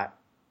channeling that.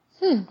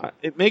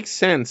 It makes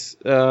sense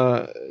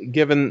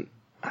given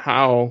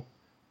how.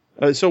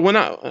 So when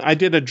I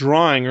did a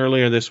drawing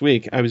earlier this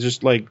week, I was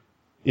just like,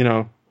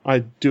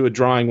 I do a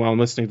drawing while I'm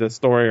listening to the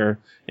story or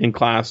in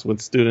class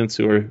with students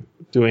who are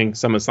doing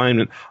some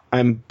assignment.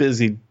 I'm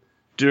busy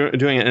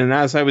doing it. And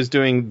as I was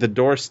doing the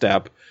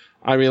doorstep,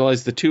 I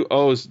realized the two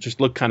O's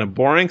just looked kind of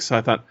boring. So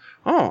I thought,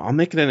 I'll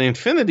make it an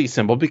infinity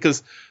symbol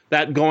because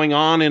that going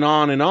on and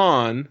on and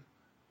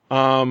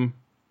on,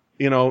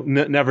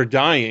 never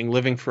dying,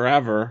 living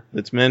forever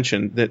that's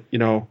mentioned, that,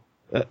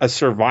 a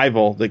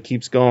survival that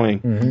keeps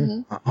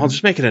going. I'll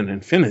just make it an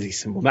infinity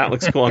symbol. That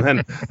looks cool.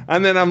 And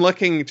then I'm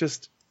looking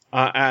just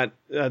at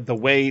the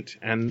Waite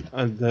and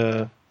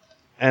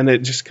it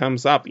just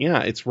comes up.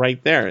 Yeah, it's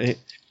right there.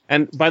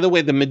 And by the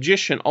way, the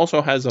magician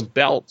also has a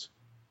belt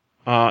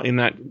in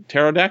that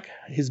tarot deck.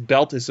 His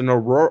belt is an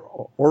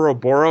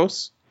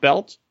Ouroboros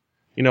belt.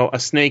 A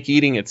snake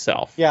eating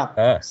itself.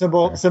 Yeah,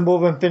 symbol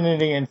of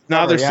infinity and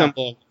another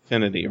symbol of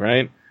infinity,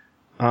 right?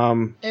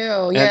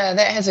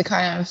 That has a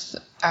kind of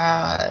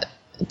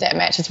that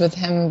matches with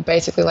him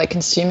basically like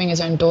consuming his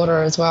own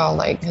daughter as well,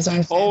 like his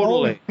own family.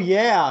 Totally.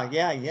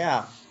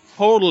 Yeah.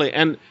 Totally.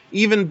 And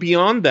even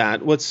beyond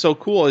that, what's so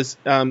cool is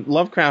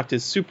Lovecraft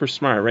is super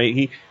smart, right?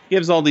 He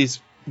gives all these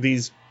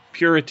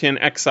Puritan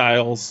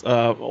exiles,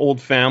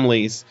 old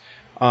families,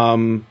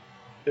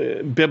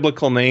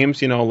 biblical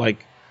names,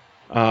 like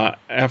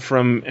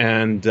Ephraim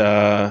and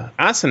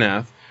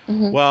Asenath.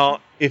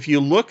 Well, if you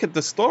look at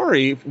the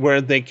story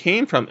where they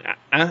came from,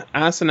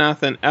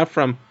 Asenath and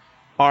Ephraim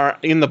are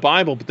in the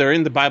Bible, but they're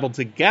in the Bible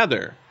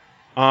together.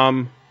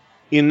 In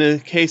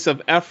the case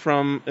of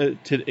Ephraim,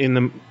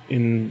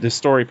 in the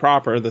story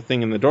proper, the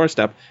thing in the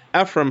doorstep,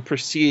 Ephraim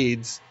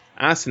precedes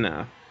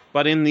Asenath.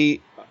 But in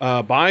the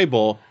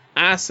Bible,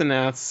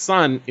 Asenath's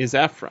son is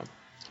Ephraim.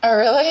 Oh,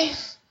 really?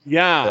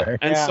 Yeah,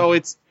 and so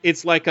it's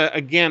like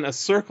a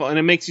circle, and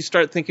it makes you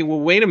start thinking, well,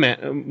 wait a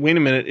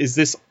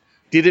minute,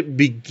 did it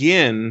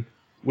begin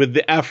with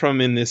the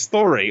Ephraim in this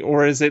story,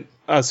 or is it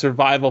a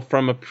survival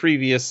from a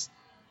previous,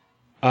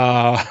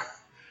 even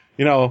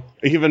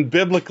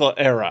biblical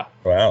era?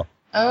 Wow.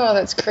 Oh,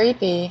 that's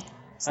creepy.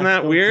 Isn't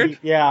that weird? Deep.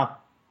 Yeah.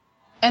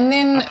 And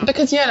then,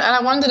 and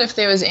I wondered if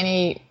there was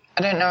any,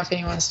 I don't know if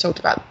anyone's talked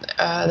about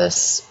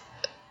this,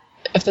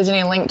 if there's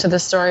any link to the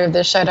story of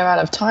the Shadow Out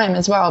of Time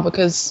as well,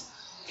 because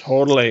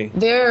totally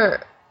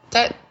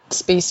that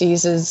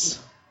species is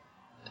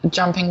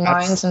jumping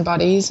minds and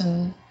bodies,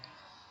 and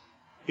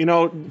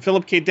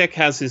Philip K. Dick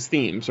has his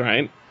themes,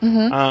 right?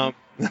 Mm-hmm.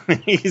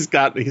 He's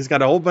got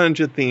a whole bunch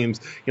of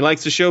themes. He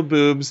likes to show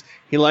boobs.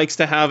 He likes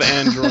to have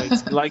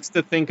androids. He likes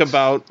to think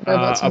about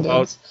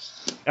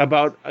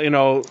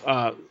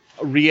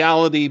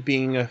reality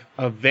being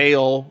a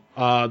veil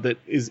that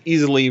is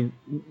easily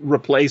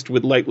replaced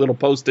with like little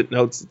Post-it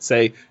notes that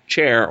say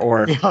chair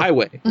or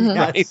highway. Mm-hmm.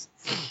 Right?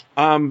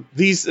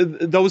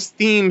 Those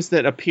themes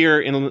that appear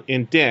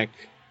in Dick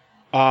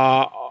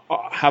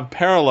have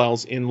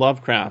parallels in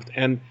Lovecraft,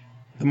 and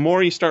the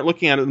more you start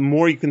looking at it, the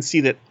more you can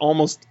see that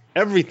almost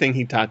everything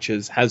he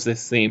touches has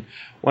this theme.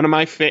 One of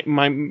my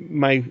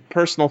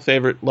personal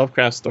favorite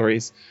Lovecraft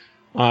stories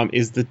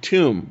is The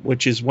Tomb,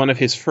 which is one of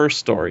his first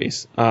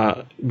stories,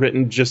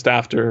 written just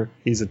after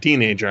he's a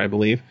teenager, I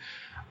believe.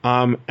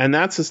 And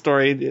that's a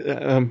story,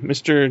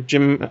 Mr.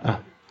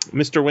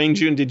 Wayne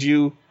June, do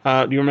you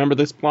remember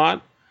this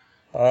plot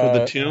for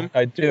The Tomb?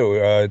 I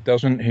do.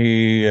 Doesn't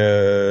he,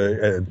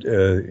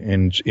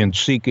 in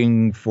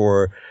seeking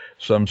for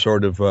some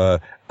sort of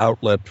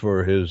outlet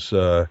for his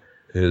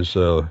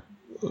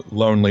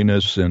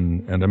loneliness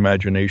and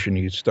imagination,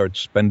 he starts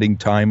spending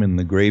time in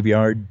the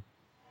graveyard?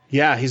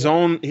 Yeah, his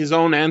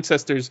own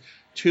ancestors'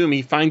 tomb.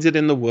 He finds it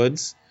in the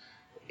woods.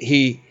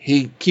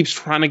 He keeps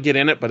trying to get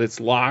in it, but it's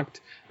locked.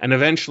 And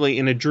eventually,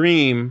 in a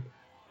dream,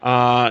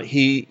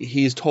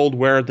 he's told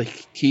where the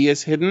key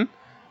is hidden.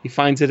 He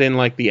finds it in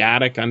like the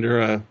attic under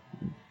a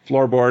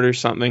floorboard or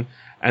something.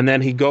 And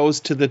then he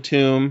goes to the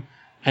tomb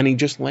and he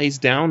just lays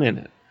down in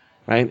it.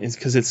 Right? It's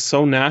because it's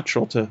so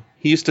natural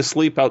he used to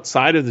sleep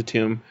outside of the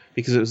tomb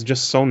because it was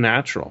just so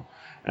natural.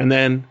 And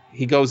then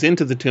he goes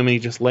into the tomb and he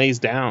just lays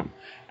down.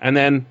 And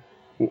then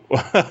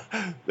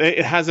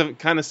it has a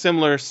kind of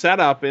similar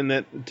setup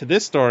to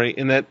this story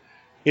in that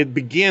it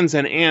begins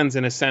and ends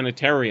in a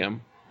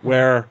sanitarium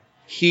where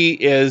he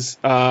is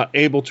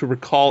able to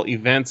recall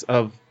events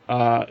of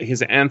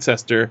his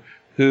ancestor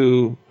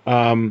who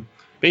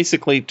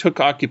basically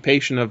took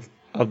occupation of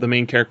the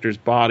main character's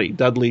body.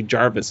 Dudley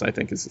Jarvis, I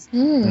think, is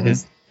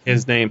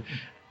his name.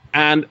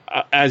 And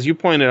as you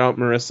pointed out,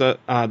 Marissa,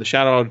 The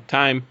Shadow Out of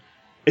Time,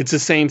 it's the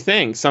same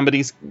thing.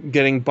 Somebody's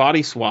getting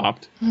body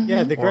swapped.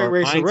 Yeah, the Great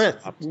Racial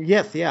Rift.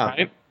 Yes, yeah.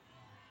 Right?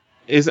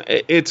 It's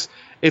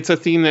a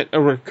theme that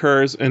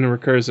recurs and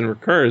recurs and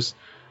recurs.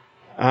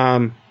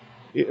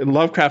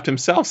 Lovecraft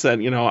himself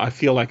said, I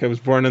feel like I was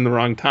born in the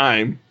wrong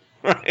time.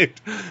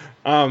 Right?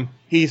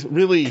 He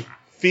really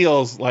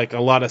feels like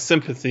a lot of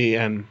sympathy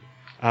and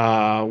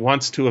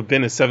wants to have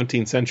been a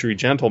 17th century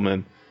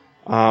gentleman.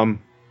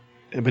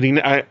 But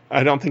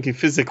I don't think he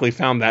physically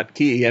found that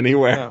key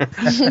anywhere.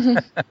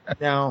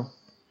 No.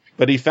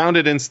 But he found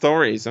it in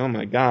stories. Oh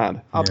my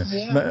God.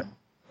 Yeah.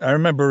 I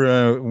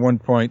remember one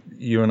point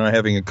you and I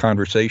having a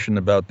conversation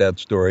about that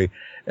story,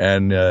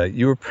 and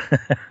you're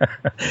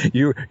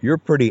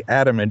pretty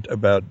adamant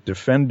about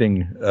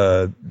defending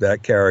that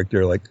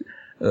character. Like,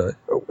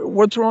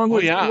 what's wrong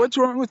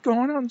with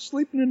going on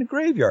sleeping in the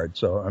graveyard?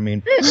 So I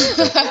mean,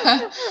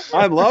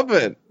 I love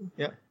it.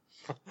 Yeah.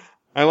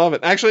 I love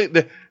it.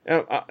 Actually,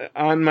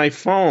 on my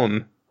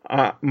phone,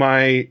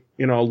 my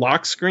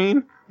lock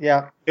screen.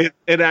 Yeah. It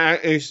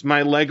is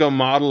my Lego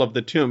model of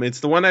the tomb. It's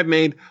the one I've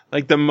made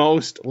like the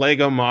most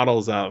Lego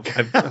models of.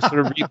 I've sort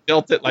of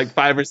rebuilt it like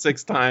 5 or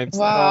 6 times.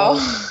 Wow.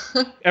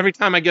 Every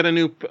time I get a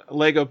new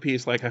Lego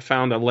piece, like I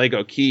found a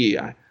Lego key,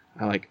 I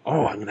like,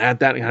 I'm gonna add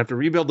that. I have to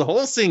rebuild the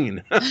whole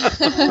scene.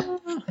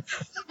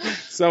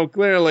 So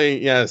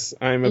clearly, yes,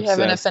 I'm obsessed. You have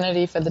an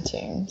affinity for the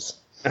tombs.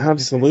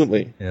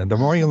 Absolutely. Yeah, the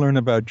more you learn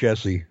about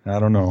Jesse, I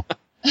don't know.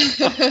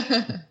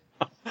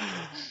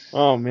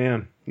 Oh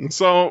man!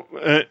 So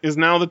is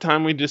now the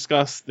time we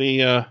discuss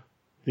the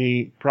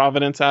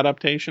Providence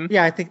adaptation?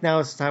 Yeah, I think now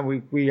it's time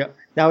we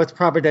now it's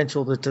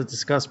providential to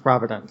discuss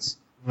Providence.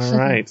 All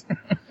right.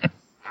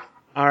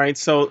 All right.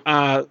 So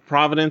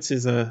Providence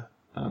is a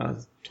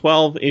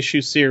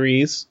 12-issue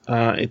series.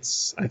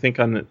 It's I think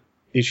on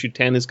issue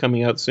 10 is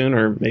coming out soon,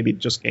 or maybe it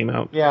just came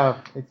out. Yeah.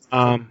 It's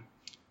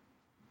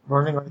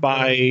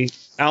by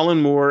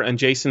Alan Moore and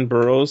Jason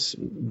Burrows.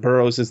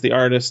 Burrows is the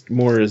artist,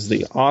 Moore is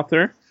the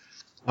author,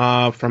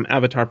 from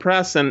Avatar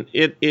Press, and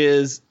it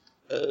is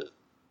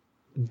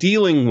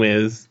dealing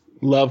with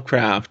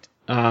Lovecraft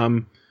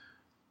in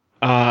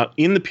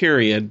the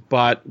period,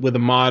 but with a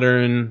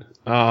modern,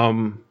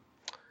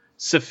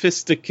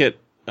 sophisticate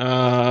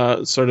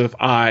sort of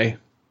eye.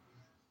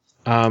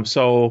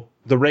 So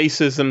the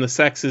racism, the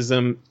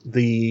sexism,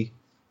 the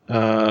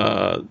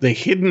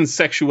hidden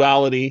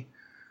sexuality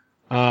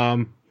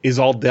is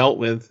all dealt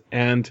with,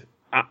 and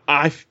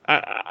I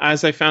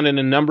as I found in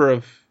a number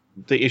of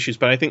the issues,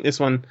 but I think this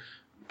one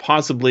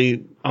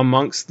possibly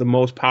amongst the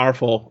most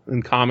powerful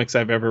in comics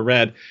I've ever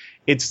read.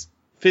 It's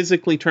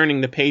physically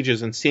turning the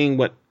pages and seeing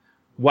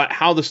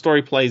how the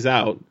story plays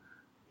out.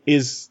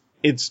 It's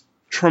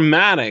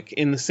traumatic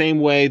in the same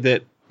way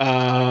that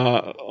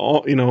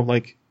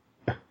like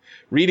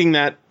reading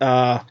that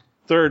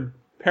third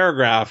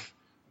paragraph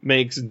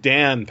makes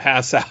Dan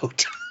pass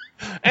out,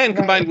 and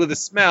combined with the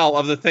smell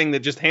of the thing that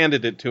just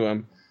handed it to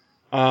him.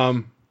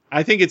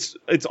 I think it's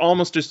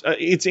almost just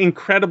it's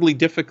incredibly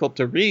difficult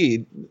to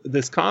read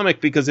this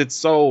comic because it's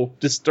so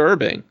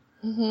disturbing.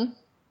 Mm-hmm.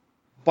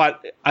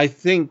 But I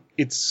think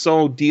it's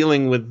so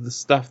dealing with the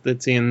stuff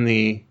that's in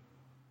the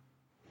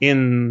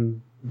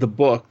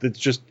book that's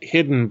just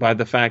hidden by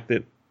the fact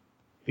that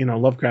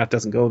Lovecraft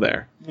doesn't go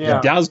there. Yeah.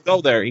 He does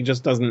go there. He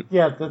just doesn't.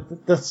 Yeah,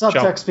 the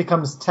subtext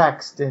becomes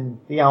text in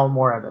the Alan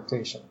Moore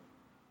adaptation.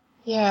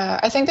 Yeah,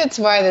 I think that's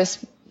why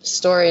this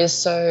story is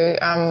so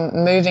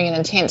moving and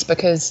intense,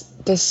 because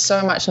there's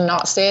so much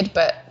not said,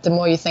 but the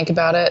more you think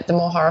about it, the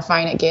more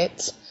horrifying it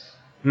gets.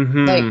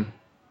 Mm-hmm. Like,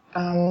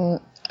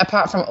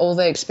 apart from all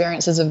the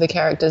experiences of the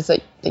characters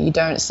that you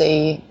don't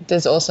see,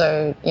 there's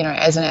also,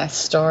 Asenath's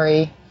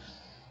story,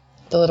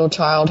 the little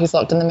child who's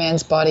locked in the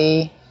man's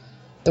body,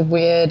 the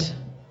weird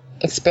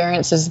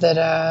experiences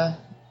that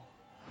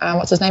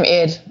what's his name,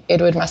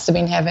 Edward must have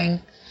been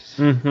having.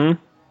 Mm-hmm.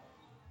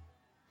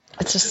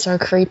 It's just so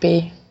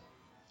creepy.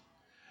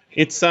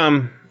 It's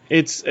also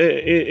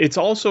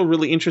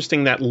really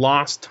interesting, that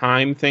lost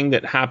time thing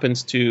that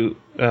happens to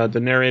the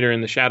narrator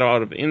in The Shadow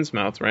Out of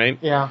Innsmouth, right?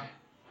 Yeah.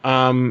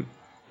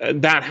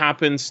 That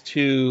happens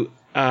to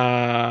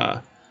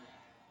our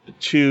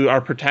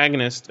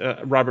protagonist,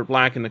 Robert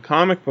Black, in the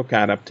comic book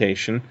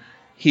adaptation.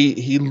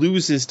 He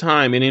loses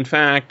time, and in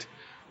fact,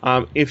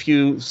 if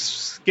you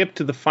skip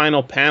to the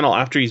final panel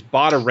after he's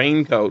bought a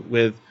raincoat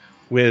with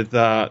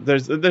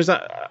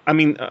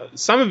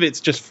some of it's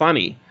just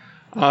funny.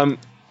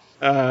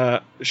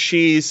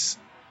 She's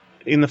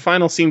in the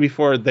final scene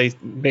before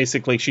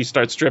she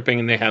starts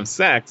stripping and they have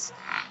sex.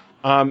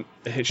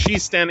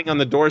 She's standing on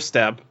the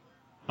doorstep,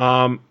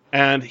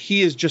 and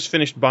he has just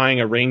finished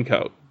buying a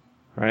raincoat,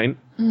 right?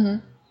 Mm-hmm.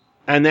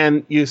 And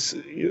then you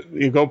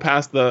go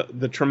past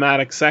the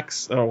traumatic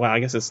sex. Oh well, I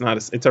guess it's not.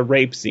 It's a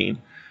rape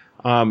scene.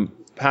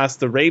 Past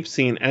the rape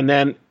scene, and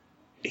then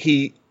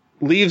he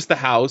leaves the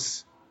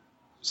house,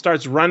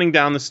 starts running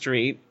down the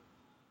street,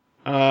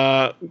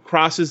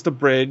 crosses the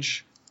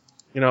bridge,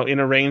 in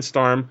a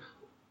rainstorm,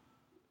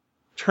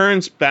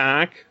 turns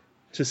back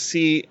to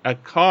see a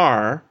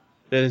car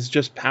that has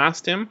just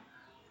passed him,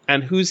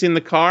 and who's in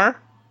the car?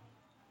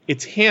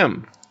 It's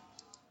him.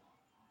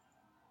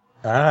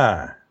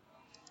 Ah.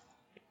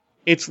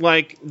 It's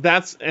like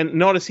and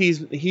notice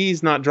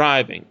he's not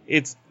driving.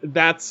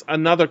 That's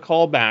another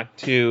callback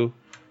to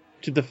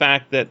the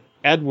fact that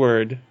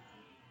Edward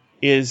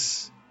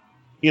is,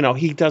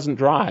 he doesn't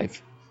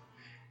drive.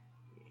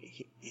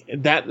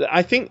 That,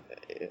 I think,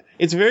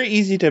 it's very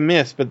easy to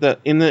miss, but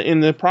in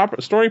the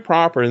proper story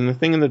proper, in the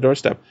thing in the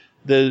doorstep,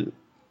 the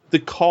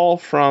call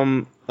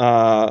from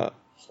where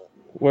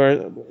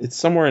it's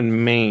somewhere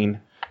in Maine.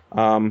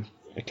 I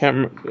can't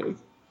remember.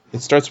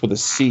 It starts with a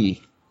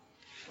C.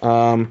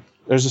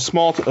 There's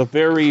a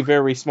very,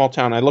 very small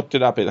town. I looked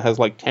it up. It has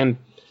like 10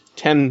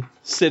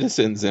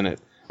 citizens in it.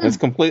 And it's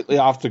completely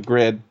off the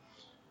grid.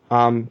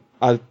 A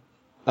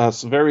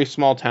very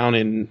small town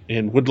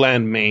in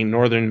Woodland, Maine,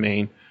 northern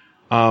Maine,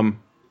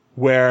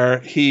 where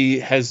he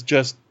has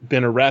just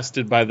been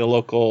arrested by the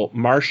local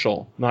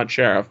marshal, not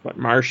sheriff, but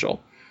marshal,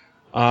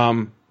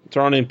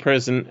 thrown in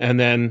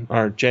prison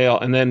or jail,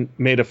 and then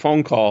made a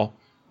phone call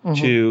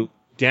to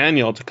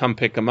Daniel to come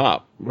pick him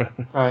up.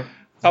 Right.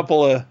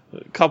 Couple of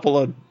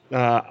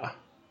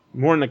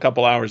more than a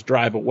couple hours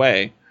drive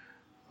away.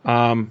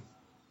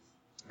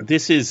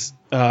 This is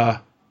a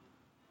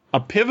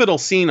pivotal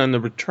scene on the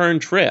return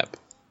trip.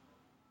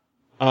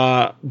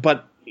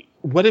 But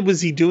what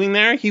was he doing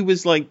there? He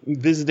was like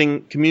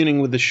communing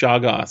with the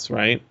Shoggoths,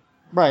 right?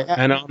 Right.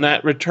 And on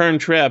that return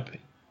trip,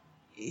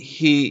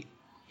 he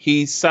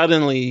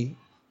suddenly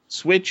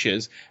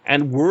switches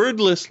and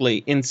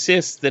wordlessly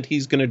insists that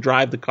he's going to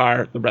drive the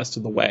car the rest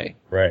of the way.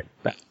 Right.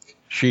 Back.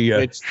 She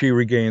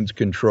regains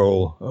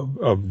control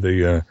of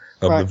the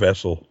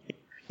vessel.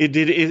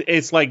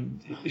 It's like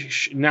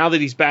now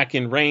that he's back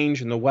in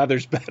range and the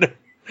weather's better.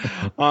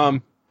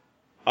 One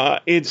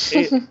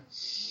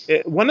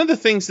of the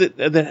things that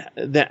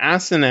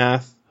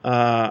Asenath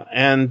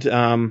and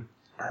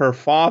her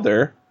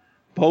father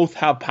both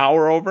have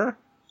power over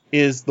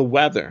is the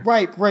weather.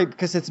 Right,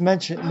 because it's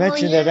mentioned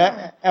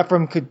that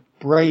Ephraim could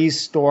braze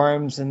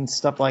storms and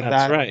stuff like that.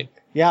 That's right.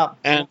 Yeah.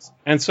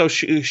 And so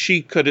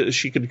she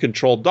could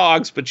control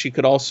dogs, but she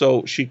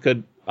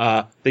could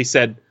they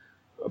said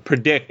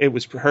predict. It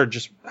was her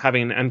just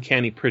having an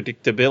uncanny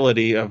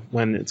predictability of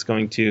when it's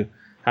going to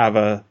have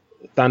a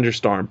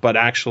thunderstorm, but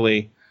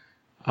actually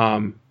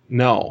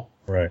no.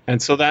 Right.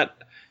 And so that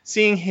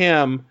seeing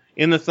him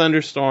in the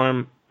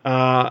thunderstorm.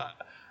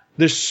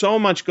 There's so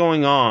much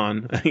going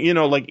on,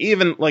 like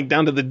even like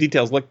down to the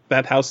details. Look,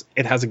 that house,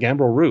 it has a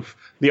gambrel roof.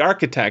 The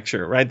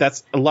architecture, right?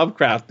 That's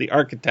Lovecraft, the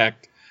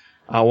architect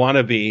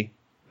wannabe,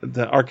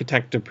 the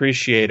architect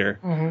appreciator.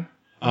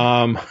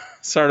 Mm-hmm.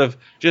 Sort of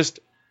just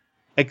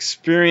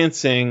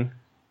experiencing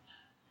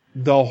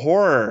the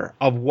horror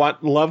of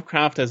what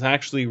Lovecraft has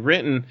actually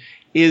written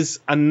is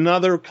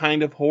another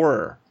kind of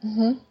horror.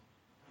 Mm-hmm.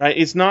 Right?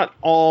 It's not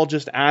all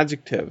just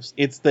adjectives.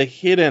 It's the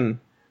hidden.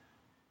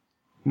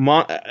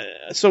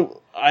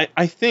 So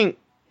I think,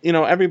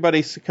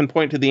 everybody can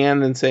point to the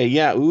end and say,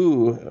 yeah,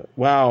 ooh,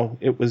 wow,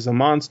 it was a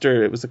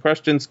monster. It was the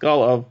crushed in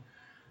skull of,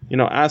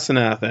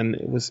 Asenath. And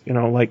it was,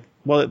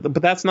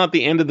 but that's not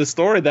the end of the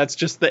story. That's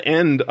just the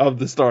end of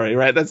the story,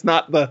 right? That's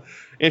not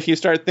if you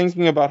start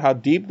thinking about how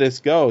deep this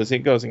goes, it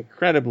goes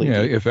incredibly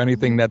deep. If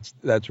anything,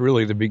 that's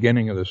really the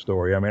beginning of the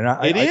story. I mean,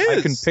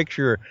 I can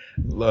picture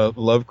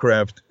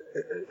Lovecraft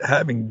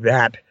having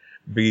that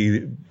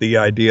be the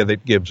idea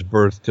that gives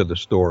birth to the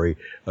story.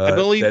 I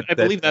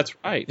believe that's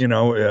right.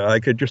 I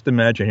could just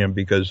imagine him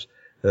because,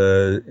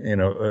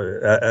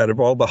 out of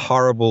all the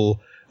horrible,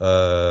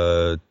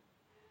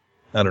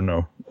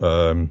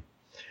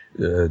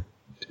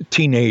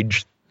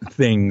 teenage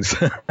things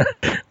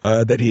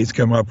that he's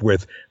come up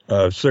with,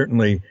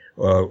 certainly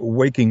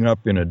waking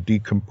up in a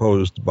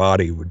decomposed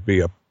body would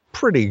be a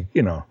pretty,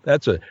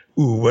 that's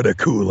what a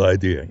cool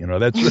idea.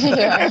 That's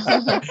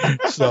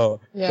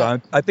so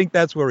I think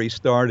that's where he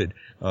started.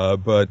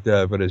 But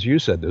as you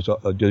said,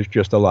 there's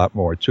just a lot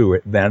more to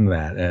it than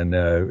that. And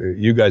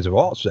you guys have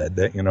all said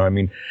that,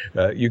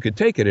 you could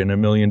take it in a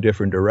million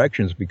different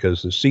directions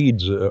because the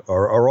seeds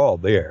are all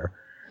there.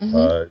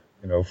 Mm-hmm.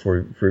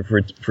 For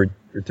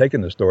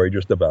taking the story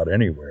just about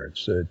anywhere.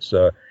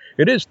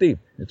 It is deep.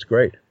 It's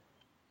great.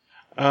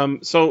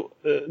 So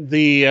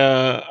the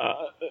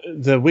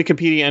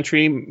Wikipedia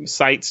entry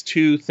cites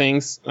two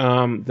things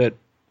that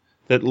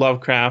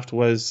Lovecraft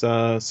was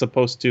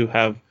supposed to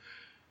have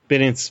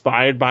been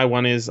inspired by.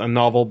 One is a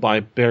novel by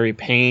Barry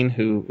Payne,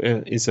 who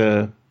is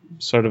a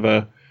sort of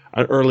an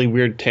early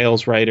Weird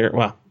Tales writer.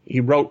 Well, he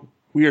wrote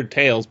Weird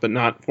Tales, but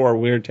not for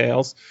Weird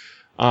Tales.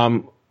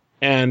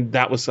 And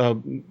that was a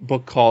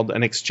book called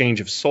An Exchange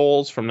of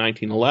Souls from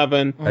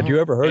 1911. Had you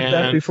ever heard of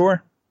that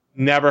before?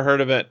 Never heard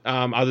of it,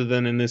 other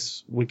than in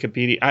this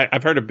Wikipedia.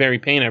 I've heard of Barry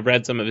Payne. I've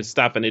read some of his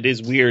stuff, and it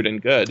is weird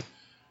and good.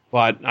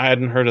 But I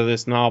hadn't heard of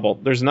this novel.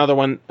 There's another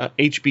one,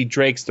 H.B.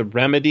 Drake's The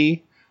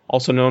Remedy,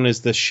 also known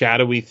as The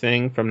Shadowy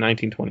Thing from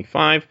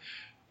 1925.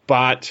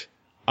 But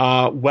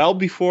well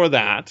before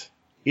that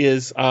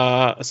is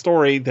a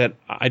story that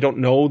I don't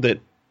know that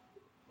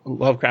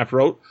Lovecraft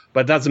wrote, but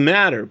it doesn't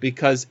matter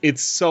because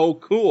it's so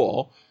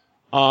cool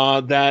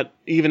that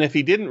even if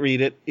he didn't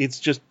read it,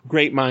 it's just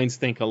great minds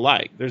think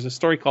alike. There's a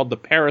story called The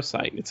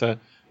Parasite. It's a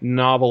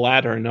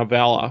novelette or a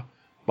novella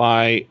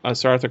by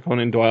Sir Arthur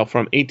Conan Doyle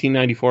from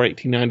 1894,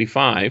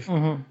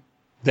 1895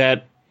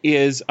 that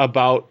is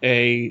about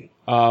a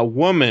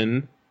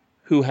woman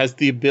who has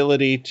the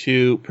ability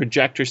to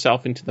project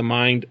herself into the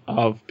mind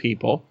of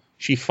people.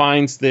 She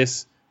finds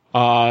this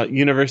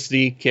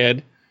university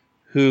kid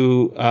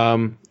who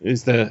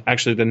is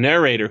actually the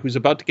narrator, who's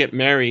about to get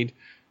married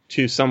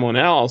to someone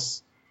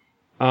else,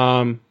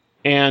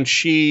 and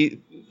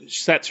she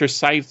sets her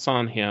sights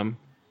on him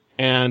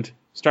and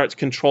starts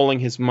controlling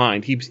his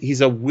mind.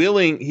 He's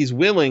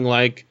willing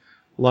like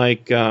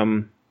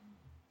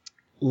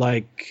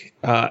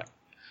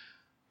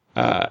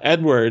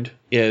Edward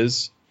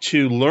is,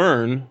 to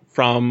learn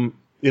from.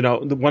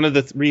 One of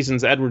the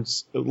reasons Edward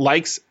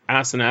likes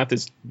Asenath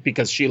is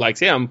because she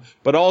likes him,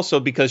 but also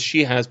because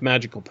she has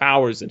magical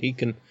powers and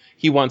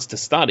he wants to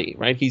study,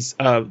 right? He's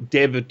a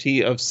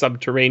devotee of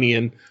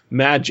subterranean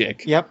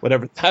magic,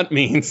 whatever that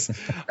means.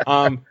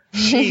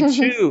 She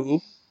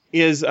too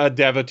is a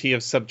devotee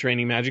of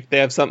subterranean magic. They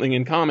have something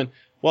in common.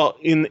 Well,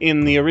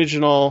 in the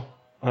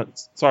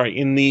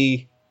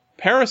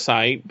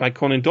Parasite by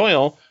Conan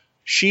Doyle,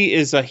 she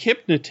is a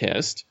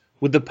hypnotist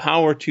with the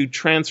power to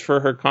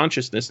transfer her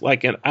consciousness,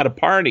 like at a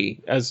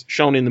party, as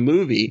shown in the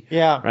movie.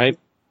 Yeah. Right?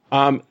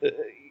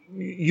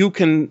 You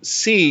can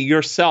see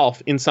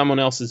yourself in someone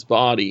else's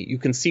body. You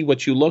can see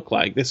what you look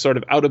like, this sort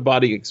of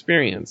out-of-body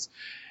experience.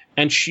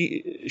 And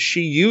she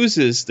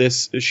uses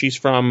this. She's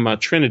from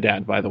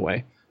Trinidad, by the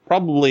way.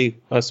 Probably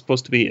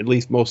supposed to be at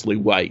least mostly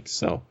white.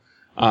 So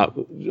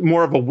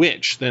more of a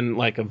witch than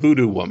like a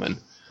voodoo woman.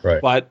 Right.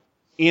 But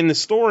in the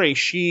story,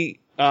 she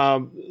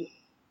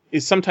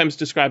is sometimes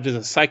described as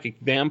a psychic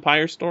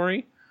vampire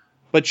story,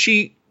 but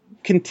she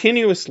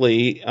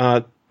continuously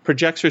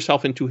projects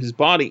herself into his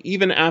body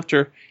even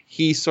after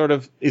he sort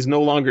of is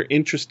no longer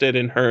interested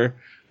in her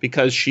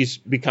because she's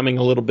becoming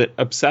a little bit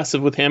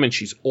obsessive with him and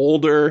she's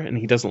older and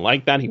he doesn't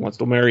like that. He wants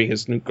to marry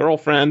his new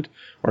girlfriend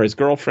or his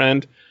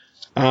girlfriend.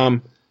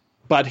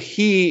 But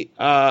he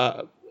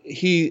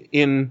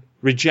in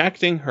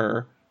rejecting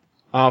her,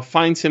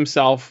 finds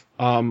himself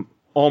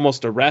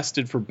almost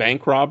arrested for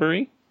bank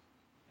robbery,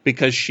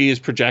 because she has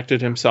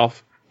projected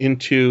himself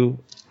into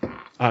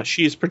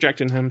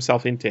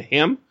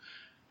him,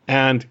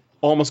 and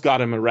almost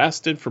got him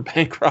arrested for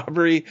bank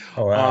robbery.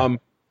 Oh, wow.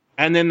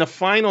 And then the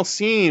final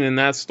scene in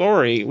that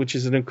story, which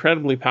is an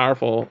incredibly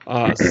powerful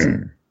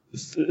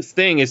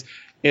thing,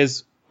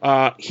 is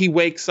he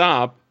wakes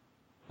up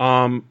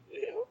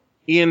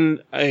in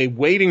a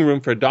waiting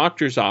room for a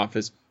doctor's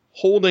office,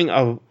 holding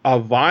a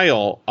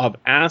vial of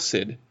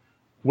acid,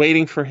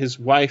 waiting for his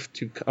wife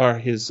or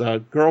his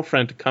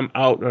girlfriend to come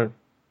out, or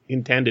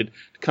intended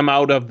to come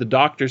out of the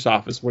doctor's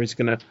office, where he's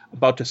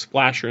about to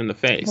splash her in the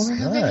face.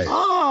 Nice.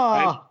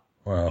 Right?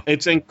 Wow.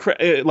 It's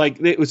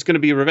like it was going to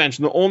be revenge.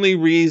 The only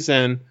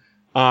reason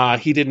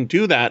he didn't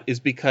do that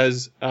is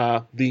because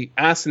the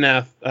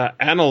Asenath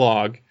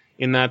analog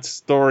in that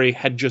story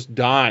had just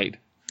died.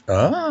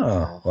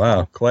 Oh,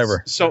 wow,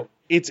 clever. So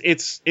it's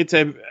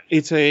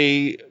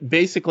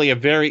basically a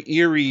very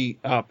eerie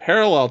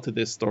parallel to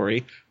this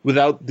story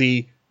without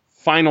the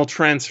final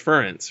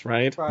transference,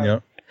 right? Yeah.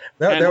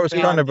 That was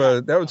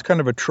kind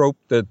of a trope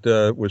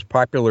that was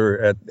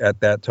popular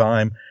at that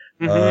time.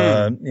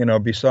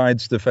 Mm-hmm.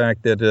 Besides the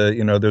fact that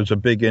there's a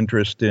big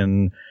interest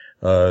in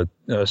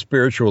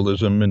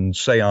spiritualism and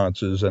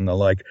seances and the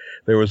like,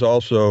 there was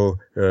also,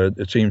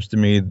 it seems to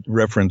me,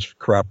 reference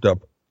cropped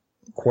up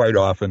quite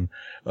often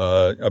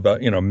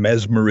about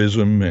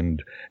mesmerism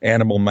and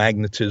animal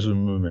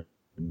magnetism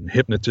and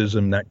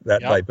hypnotism,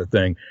 that type of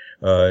thing.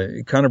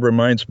 It kind of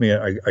reminds me.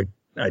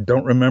 I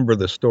don't remember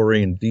the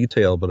story in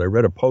detail, but I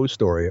read a Poe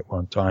story at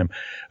one time.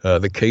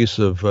 The case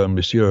of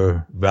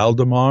Monsieur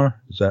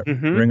Valdemar. Does that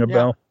ring a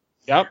bell?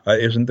 Yep.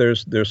 Isn't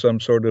there's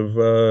some sort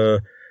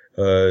of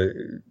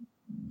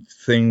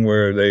thing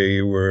where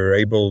they were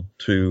able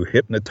to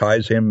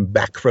hypnotize him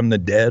back from the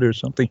dead or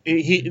something?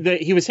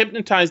 He was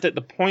hypnotized at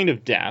the point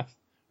of death,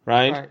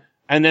 right?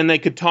 And then they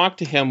could talk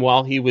to him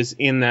while he was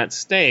in that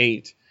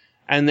state.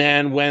 And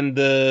then when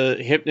the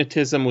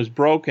hypnotism was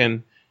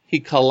broken, he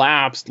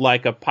collapsed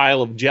like a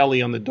pile of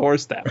jelly on the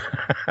doorstep.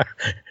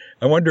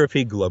 I wonder if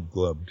he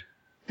glub-glubbed.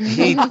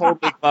 He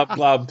totally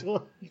glub-glubbed.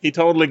 He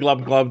totally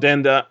glub-glubbed.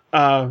 And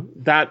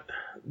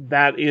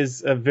that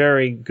is a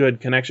very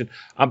good connection.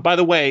 By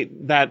the way,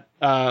 that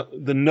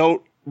the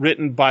note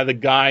written by the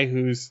guy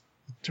who's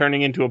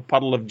turning into a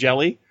puddle of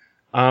jelly,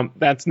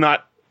 that's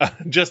not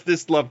just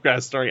this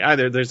Lovecraft story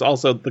either. There's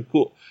also the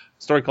cool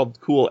story called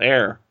Cool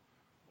Air,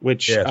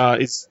 which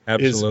is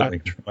a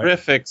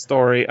terrific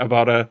story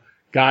about a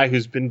guy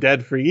who's been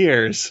dead for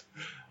years,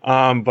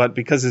 but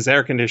because his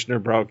air conditioner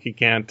broke, he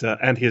can't,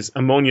 and his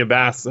ammonia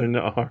baths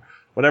or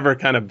whatever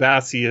kind of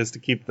baths he is to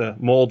keep the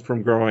mold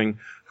from growing.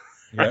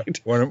 Right?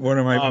 Yeah, one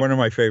of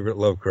my favorite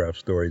Lovecraft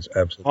stories.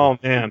 Absolutely. Oh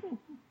man,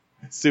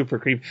 it's super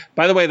creepy.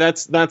 By the way,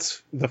 that's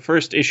the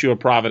first issue of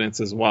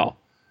Providence as well.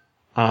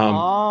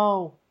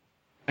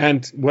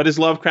 And what does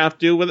Lovecraft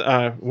do with?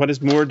 What does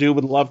Moore do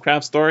with the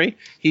Lovecraft story?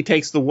 He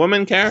takes the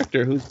woman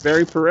character who's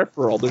very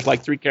peripheral. There's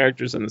like 3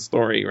 characters in the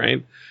story,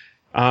 right?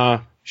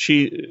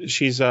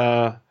 She's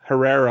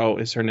Herrero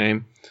is her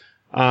name.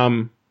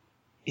 Moore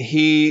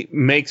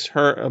makes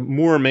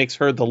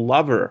her the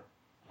lover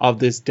of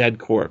this dead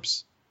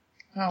corpse.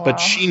 Oh, wow. But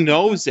she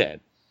knows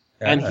it,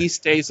 and he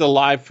stays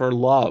alive for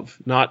love,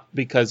 not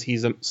because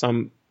he's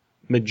some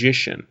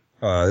magician.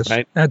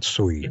 Right? That's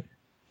sweet.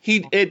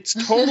 It's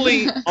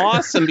totally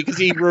awesome because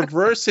he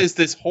reverses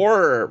this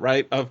horror,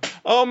 right? Of,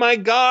 oh my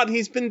God,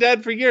 he's been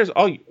dead for years.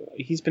 Oh,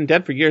 he's been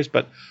dead for years,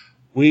 but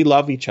we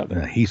love each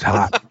other. He's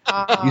hot.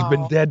 He's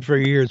been dead for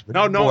years. But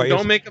no,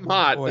 don't make him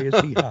hot. Boy,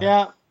 is he hot.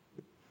 Yeah.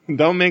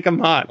 Don't make him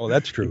hot. Oh,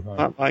 that's true.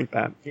 Not like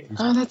that.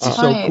 That's he's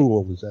so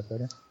cool. Is that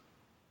better?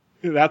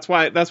 That's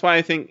why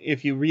I think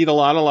if you read a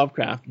lot of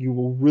Lovecraft, you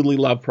will really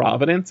love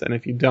Providence, and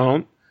if you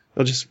don't,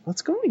 you'll just,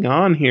 what's going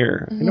on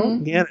here? I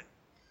don't get it.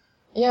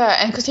 Yeah,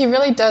 and because he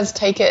really does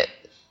take it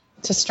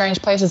to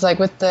strange places, like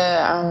with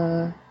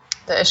the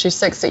issue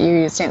 6 that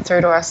you sent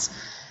through to us.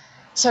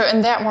 So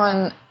in that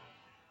one,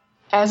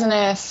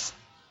 Asenath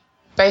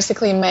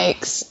basically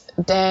makes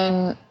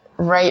Dan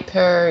rape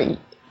her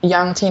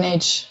young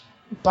teenage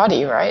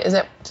body, right? Is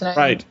that today?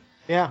 Right.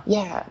 Yeah.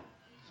 Yeah.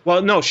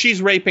 Well, no,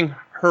 she's raping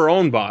her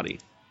own body,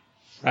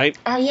 right?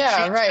 Oh,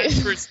 yeah, she right.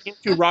 transfers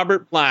into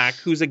Robert Black,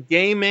 who's a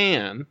gay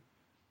man,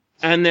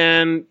 and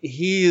then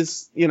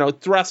he's,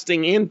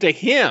 thrusting into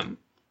him,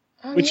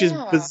 which is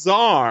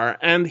bizarre.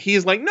 And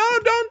he's like, no,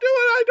 don't do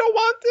it. I don't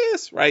want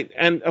this, right?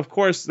 And of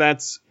course,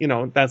 that's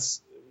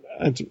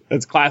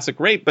classic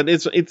rape, but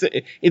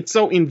it's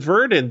so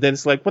inverted that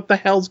it's like, what the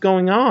hell's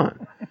going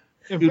on?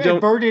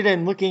 Inverted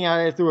and looking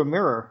at it through a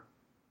mirror.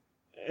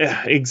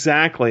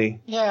 Exactly.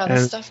 Yeah,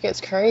 this stuff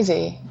gets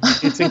crazy.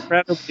 It's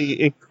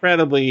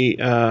incredibly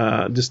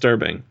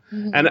disturbing,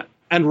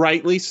 and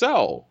rightly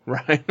so,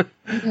 right?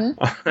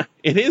 Mm-hmm.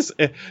 It is.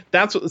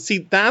 That's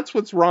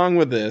what's wrong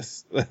with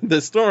this. The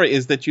story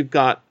is that you've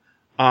got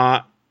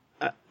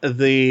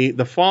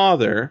the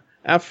father,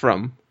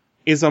 Ephraim,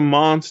 is a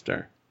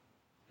monster.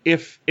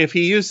 If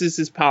he uses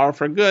his power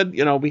for good,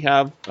 we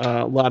have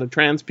a lot of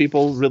trans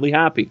people really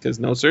happy because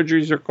no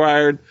surgery is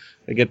required.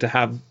 They get to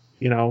have,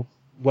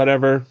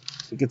 whatever.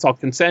 It's all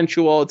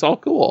consensual. It's all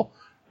cool,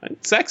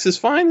 sex is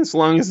fine as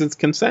long as it's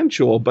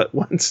consensual. But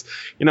once,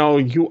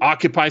 you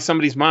occupy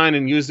somebody's mind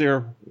and use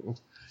your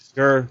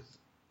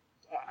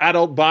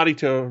adult body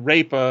to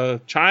rape a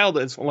child,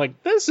 it's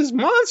like, this is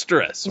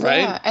monstrous,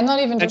 right? Yeah, and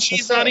not even just and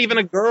she's not even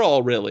a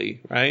girl,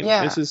 really, right?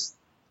 Yeah.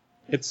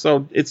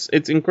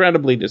 It's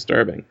incredibly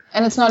disturbing.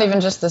 And it's not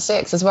even just the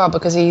sex as well,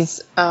 because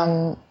he's,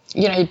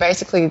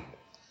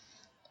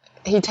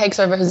 he takes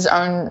over his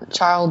own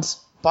child's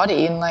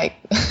body and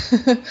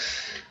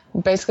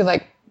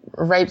basically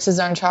rapes his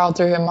own child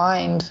through her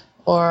mind,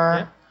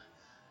 or,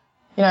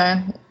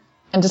 and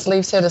just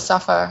leaves her to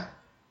suffer.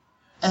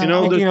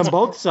 And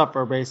both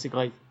suffer,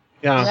 basically.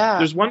 Yeah.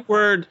 There's one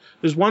word.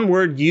 This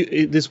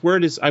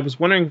word is. I was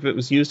wondering if it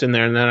was used in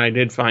there, and then I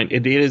did find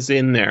it is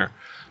in there.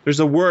 There's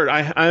a word.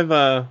 I have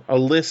a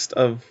list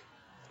of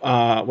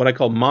what I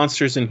call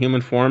monsters in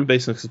human form,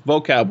 basically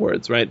vocab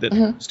words, right?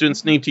 That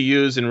students need to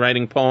use in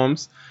writing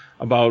poems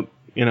about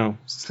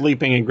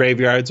sleeping in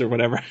graveyards or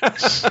whatever.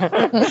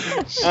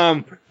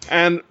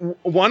 And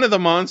one of the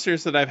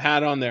monsters that I've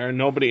had on there,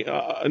 and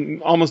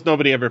almost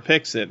nobody ever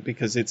picks it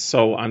because it's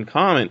so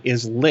uncommon,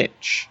 is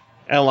lich.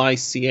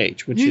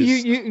 Lich, which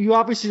is... You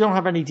obviously don't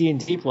have any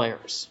D&D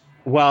players.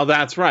 Well,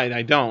 that's right,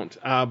 I don't.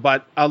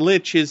 But a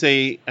lich is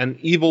an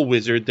evil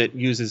wizard that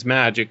uses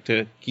magic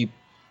to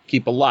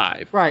keep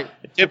alive. Right.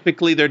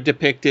 Typically, they're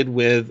depicted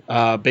with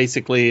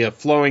basically a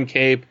flowing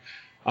cape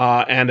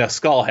and a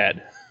skull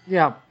head.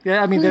 Yeah.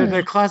 I mean, they're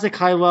the classic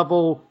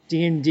high-level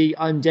D&D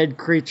undead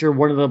creature,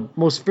 one of the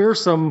most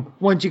fearsome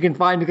ones you can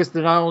find because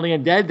they're not only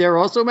undead, they're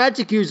also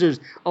magic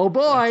users. Oh,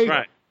 boy!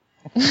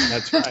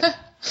 That's right.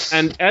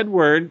 And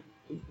Edward...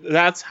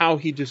 That's how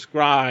he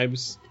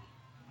describes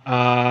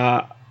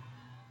the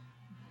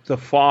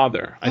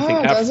father. I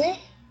think. Does he?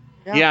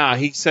 Yeah,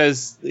 he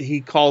says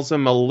he calls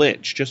him a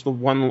lich. Just the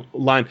one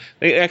line.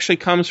 It actually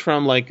comes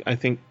from I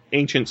think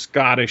ancient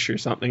Scottish or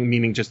something,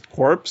 meaning just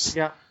corpse.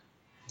 Yeah.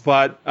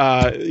 But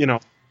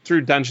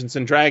through Dungeons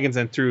and Dragons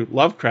and through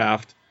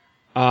Lovecraft,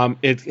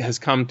 it has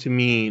come to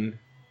mean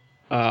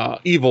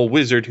evil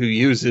wizard who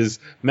uses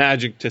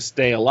magic to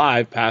stay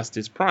alive past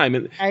his prime,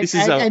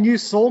 and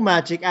use soul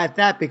magic at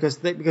that because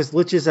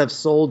liches have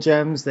soul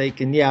gems. They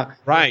can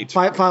right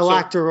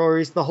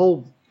phylacteries, the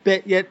whole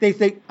bit. Yeah, they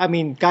think. I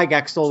mean,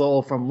 Gygax stole it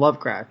all from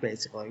Lovecraft,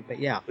 basically. But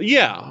yeah.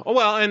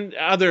 Well, and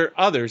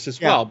others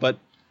as well. But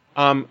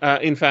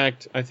in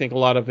fact, I think a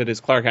lot of it is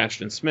Clark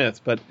Ashton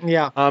Smith. But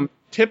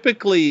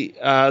typically,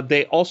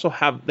 they also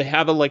have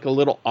a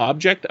little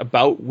object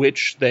about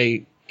which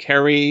they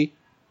carry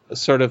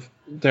sort of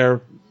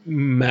their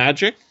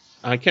magic.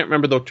 I can't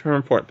remember the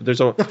term for it, but there's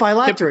the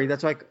phylactery.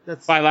 That's right.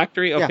 That's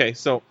phylactery. Okay,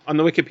 so on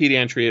the Wikipedia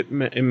entry, it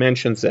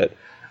mentions it,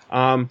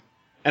 and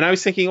I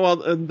was thinking,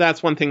 well,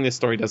 that's one thing this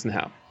story doesn't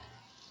have.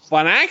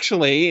 But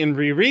actually, in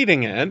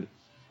rereading it,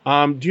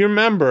 do you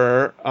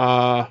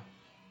remember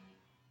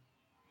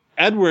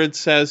Edward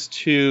says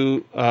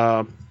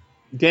to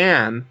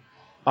Dan,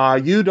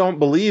 "You don't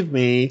believe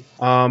me.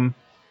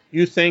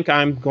 You think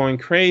I'm going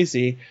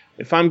crazy.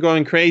 If I'm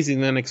going crazy,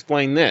 then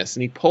explain this."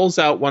 And he pulls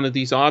out one of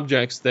these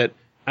objects that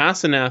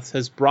Asenath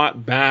has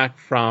brought back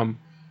from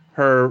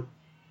her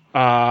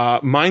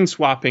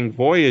mind-swapping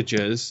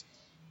voyages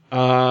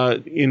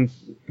in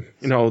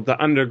the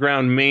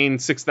underground main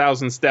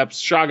 6,000 steps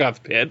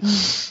Shoggoth pit,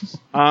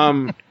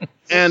 and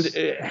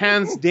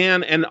hands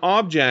Dan an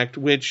object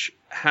which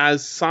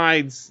has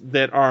sides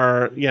that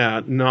are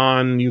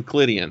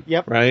non-Euclidean.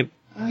 Yep. Right.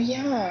 Oh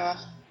yeah.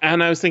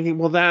 And I was thinking,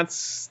 well,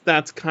 that's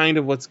kind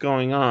of what's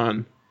going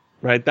on.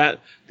 Right, that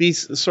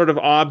these sort of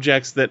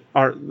objects that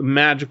are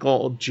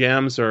magical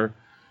gems, or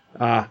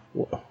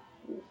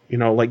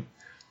like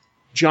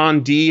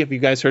John Dee. Have you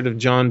guys heard of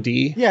John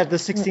Dee? Yeah, the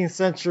 16th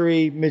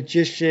century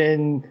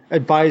magician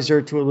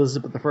advisor to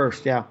Elizabeth I.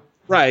 Yeah.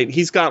 Right.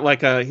 He's got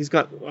a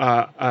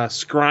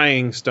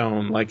scrying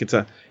stone.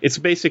 It's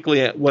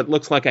basically what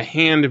looks like a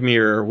hand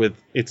mirror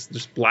it's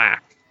just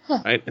black.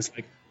 Right. It's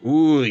like,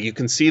 ooh, you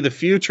can see the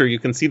future. You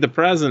can see the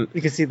present.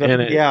 You can see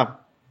the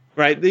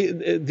Right.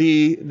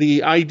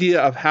 The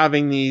idea of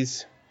having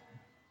these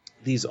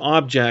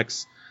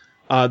objects,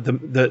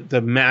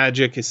 the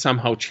magic is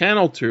somehow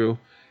channeled through.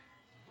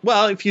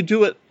 Well, if you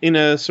do it in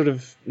a sort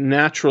of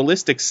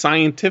naturalistic,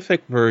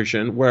 scientific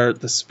version where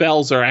the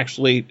spells are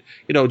actually,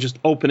 just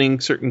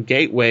opening certain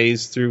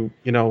gateways through,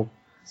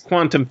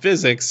 quantum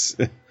physics,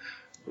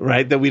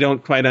 right, that we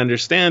don't quite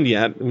understand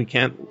yet. We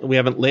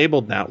haven't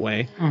labeled that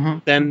way. Mm-hmm.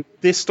 Then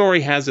this story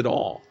has it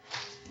all.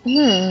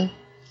 Mm.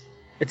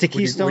 It's a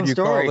keystone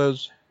story.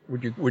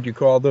 Would you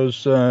call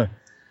those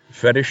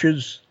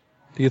fetishes?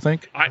 Do you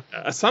think?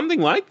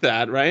 Something like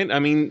that, right? I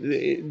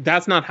mean,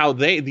 that's not how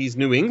these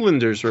New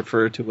Englanders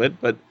refer to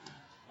it, but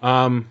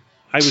I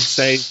would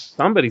say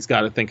somebody's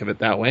got to think of it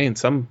that way. And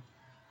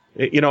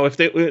if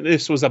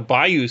this was a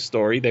Bayou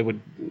story, they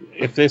would.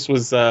 If this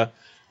was the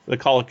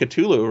Call of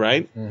Cthulhu,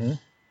 right? Mm-hmm.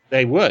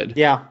 They would.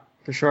 Yeah,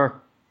 for sure.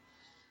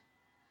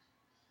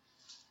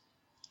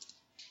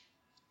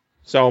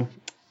 So.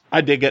 I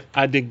dig it.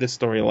 I dig this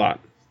story a lot.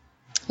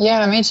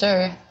 Yeah, me too.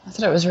 I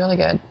thought it was really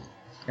good.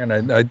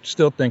 And I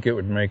still think it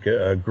would make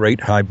a great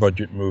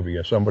high-budget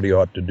movie. Somebody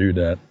ought to do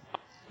that.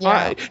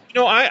 Yeah.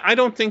 I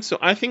don't think so.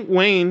 I think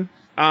Wayne.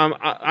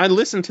 I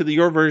listened to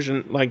your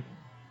version like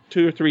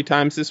 2 or 3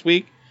 times this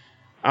week.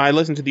 I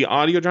listened to the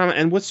audio drama,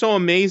 and what's so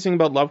amazing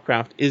about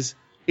Lovecraft is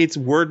it's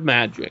word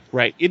magic,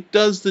 right? It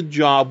does the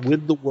job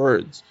with the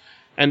words.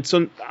 And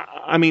so,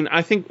 I mean,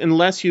 I think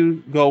unless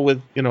you go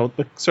with,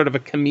 the sort of a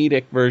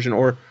comedic version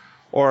or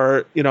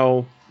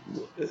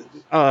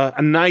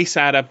a nice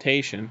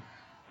adaptation,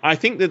 I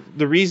think that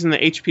the reason the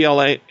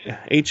HPLHS,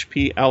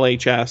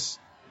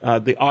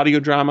 the audio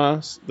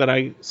dramas that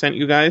I sent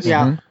you guys,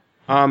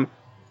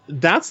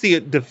 that's the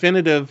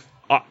definitive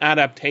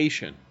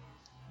adaptation.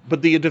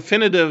 But the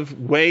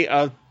definitive way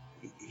of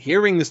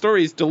hearing the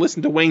story is to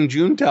listen to Wayne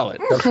June tell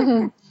it.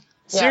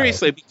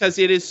 Seriously, because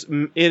it is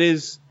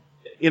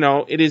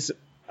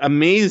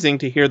amazing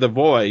to hear the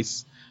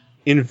voice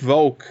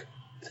invoke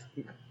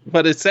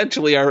what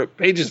essentially are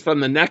pages from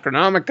the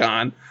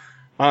Necronomicon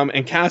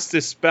and cast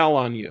this spell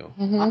on you.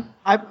 Mm-hmm.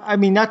 I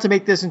mean, not to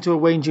make this into a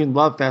Wayne June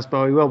love fest,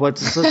 but we will. But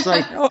it's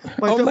like,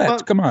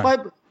 come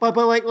on. But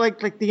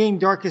like the game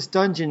Darkest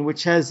Dungeon,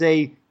 which has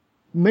a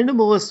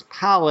minimalist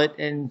palette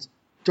and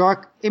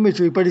dark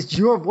imagery, but it's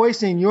your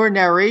voice and your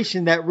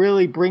narration that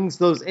really brings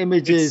those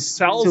images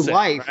to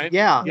life. Right?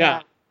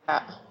 Yeah.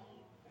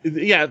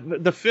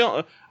 The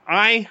film.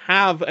 I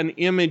have an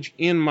image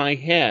in my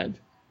head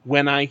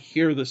when I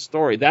hear the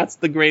story. That's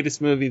the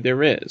greatest movie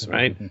there is,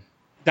 right? Mm-hmm.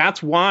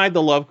 That's why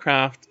the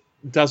Lovecraft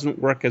doesn't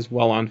work as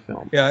well on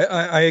film. Yeah,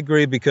 I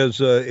agree,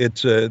 because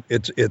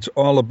it's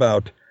all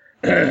about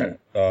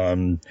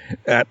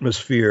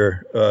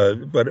atmosphere.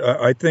 But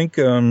I think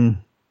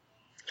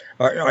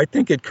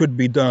it could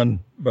be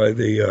done by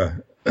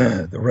the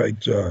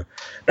right the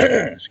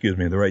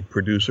right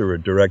producer or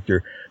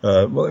director.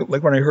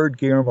 Like when I heard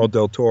Guillermo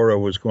del Toro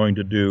was going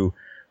to do.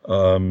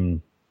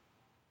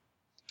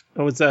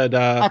 What was that?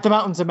 At the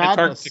Mountains of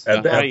Madness.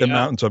 At the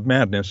Mountains of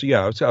Madness.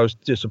 Yeah, I was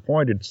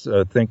disappointed,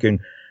 thinking,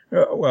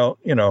 that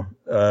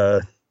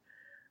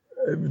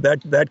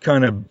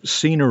kind of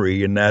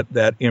scenery and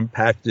that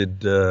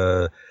impacted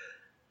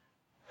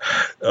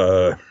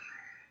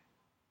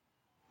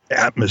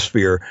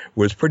atmosphere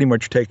was pretty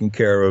much taken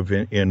care of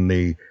in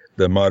the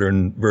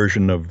modern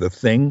version of The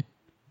Thing.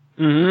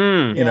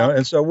 Mm-hmm.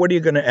 And so what are you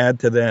going to add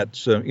to that?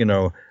 So,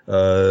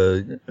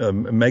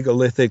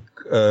 megalithic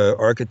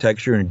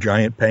architecture and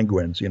giant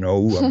penguins.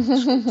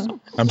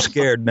 I'm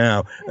scared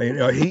now.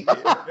 I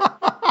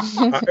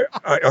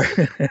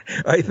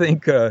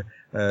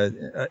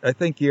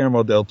think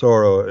Guillermo del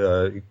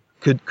Toro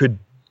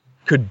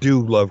could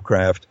do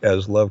Lovecraft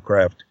as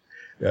Lovecraft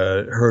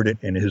heard it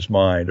in his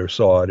mind or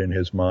saw it in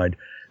his mind.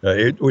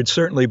 It would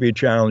certainly be a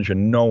challenge,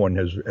 and no one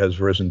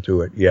has risen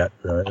to it yet.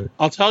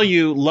 I'll tell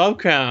you,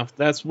 Lovecraft,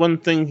 that's one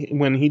thing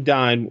when he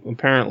died,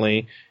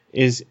 apparently,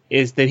 is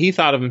that he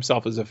thought of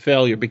himself as a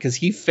failure because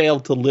he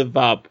failed to live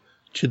up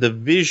to the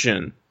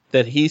vision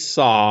that he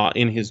saw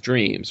in his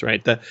dreams,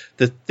 right? The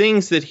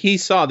things that he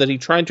saw that he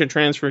tried to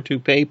transfer to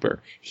paper,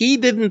 he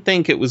didn't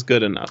think it was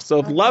good enough. So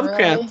if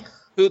Lovecraft,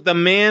 the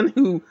man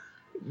who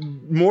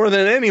more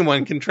than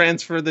anyone can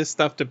transfer this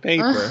stuff to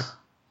paper,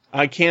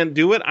 I can't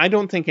do it, I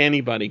don't think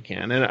anybody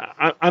can. And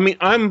I mean,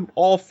 I'm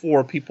all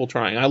for people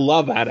trying. I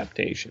love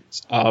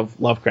adaptations of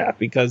Lovecraft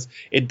because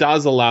it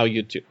does allow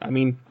you to. I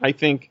mean, I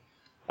think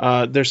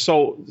there's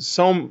so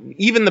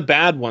even the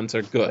bad ones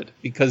are good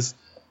because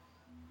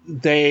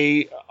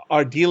they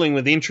are dealing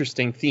with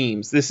interesting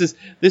themes. This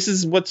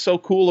is what's so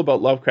cool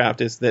about Lovecraft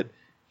is that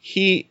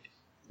he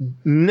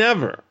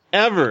never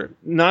ever,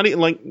 not even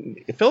like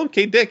Philip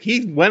K. Dick,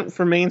 he went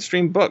for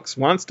mainstream books,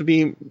 wants to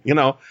be,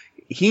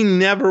 he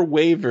never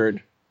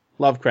wavered,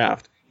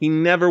 Lovecraft. He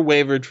never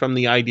wavered from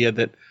the idea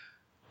that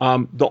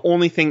the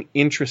only thing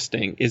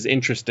interesting is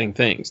interesting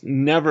things.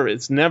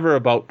 It's never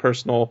about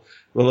personal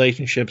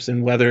relationships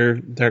and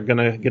whether they're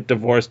going to get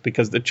divorced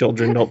because the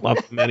children don't love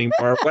them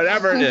anymore,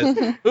 whatever it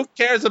is. Who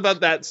cares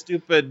about that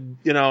stupid,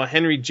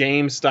 Henry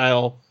James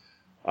style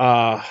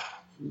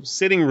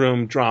sitting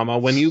room drama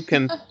when you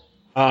can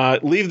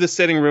leave the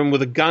sitting room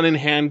with a gun in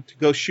hand to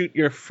go shoot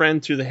your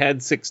friend through the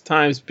head 6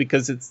 times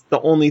because it's the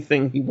only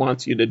thing he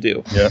wants you to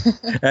do. Yeah,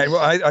 well,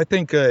 I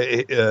think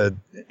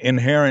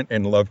inherent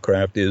in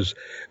Lovecraft is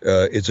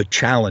a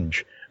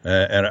challenge,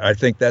 and I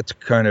think that's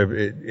kind of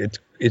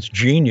it's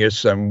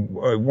genius. I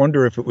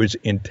wonder if it was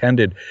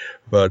intended,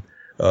 but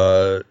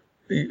how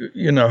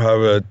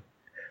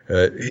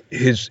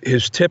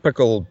his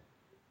typical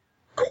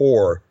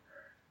core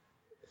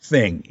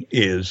thing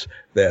is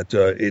that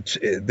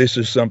this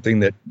is something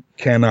that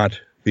cannot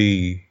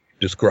be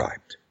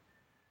described,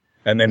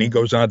 and then he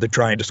goes on to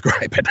try and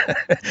describe it,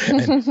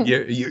 and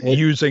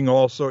using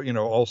all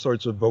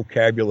sorts of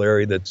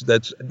vocabulary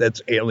that's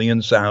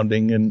alien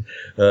sounding, and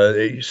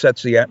he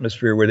sets the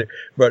atmosphere with it.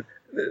 But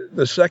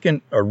the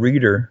second a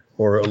reader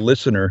or a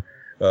listener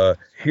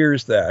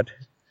hears that,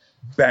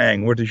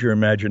 bang, what does your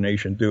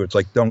imagination do? It's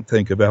like, don't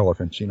think of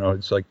elephants.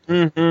 It's like,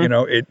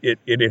 it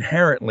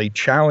inherently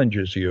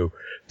challenges you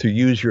to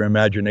use your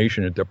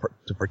imagination and to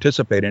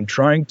participate in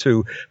trying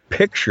to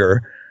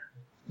picture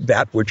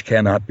that which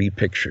cannot be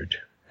pictured.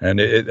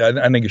 And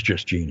I think it's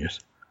just genius.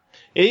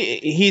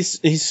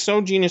 He's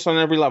so genius on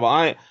every level.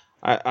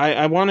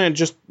 I want to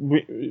just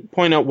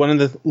point out one of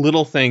the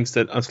little things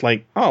that I was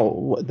like,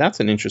 oh, that's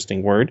an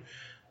interesting word.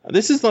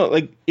 This is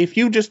if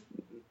you just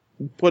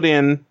put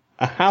in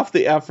half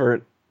the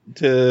effort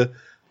to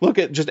look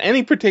at just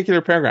any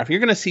particular paragraph, you're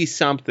going to see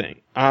something.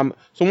 So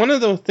one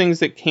of the things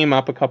that came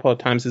up a couple of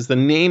times is the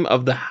name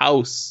of the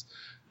house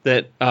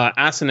that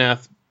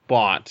Asenath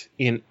bought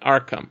in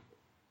Arkham.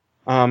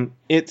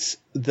 It's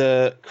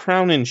the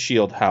Crown and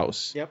Shield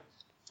house. Yep.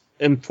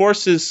 And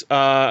forces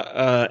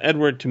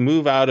Edward to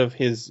move out of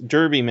his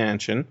Derby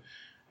mansion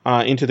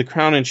into the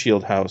Crown and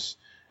Shield house.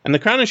 And the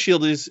Crown and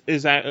Shield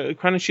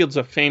Crown and Shield's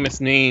a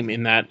famous name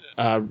in that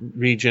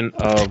region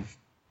of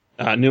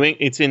New England.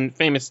 It's in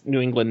famous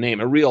New England name,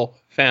 a real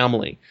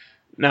family.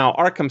 Now,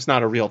 Arkham's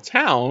not a real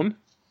town,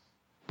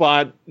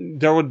 but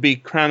there would be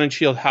Crown and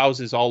Shield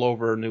houses all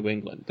over New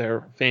England.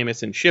 They're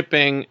famous in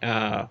shipping,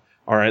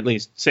 or at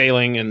least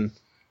sailing, and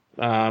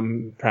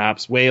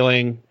perhaps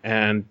whaling,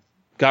 and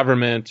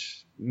government,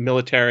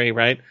 military,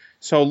 right?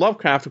 So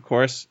Lovecraft, of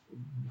course,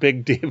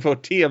 big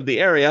devotee of the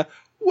area,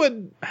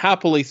 would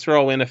happily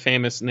throw in a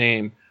famous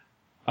name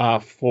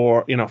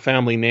for,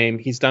 family name.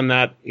 He's done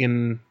that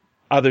in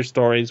other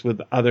stories with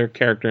other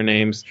character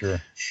names.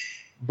 Sure.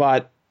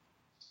 But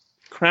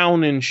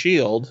Crown and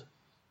Shield,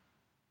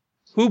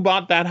 who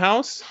bought that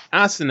house?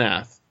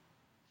 Asenath.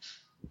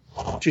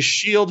 To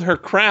shield her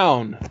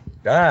crown.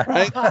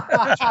 Right?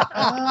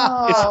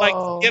 It's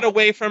like get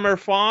away from her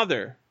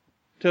father.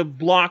 To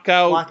block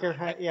her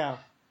head, yeah.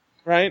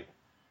 Right?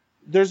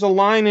 There's a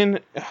line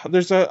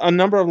there's a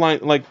number of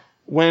lines, like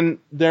when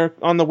they're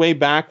on the way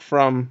back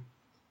from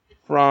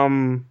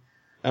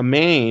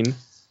Maine,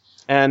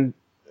 and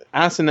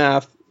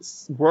Asenath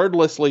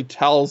wordlessly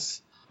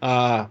tells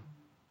Dan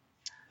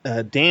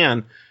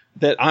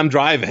that I'm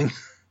driving,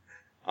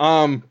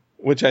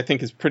 which I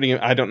think is pretty.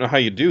 I don't know how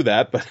you do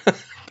that, but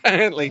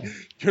apparently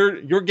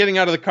you're getting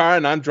out of the car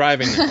and I'm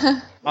driving.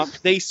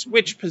 They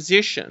switch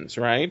positions,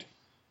 right?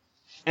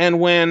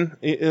 And when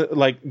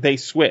they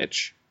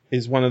switch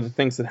is one of the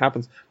things that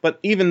happens. But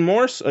even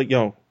more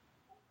so,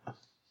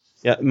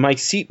 my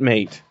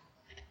seatmate,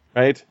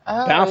 right?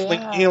 Oh, baffling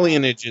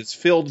alienages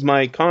filled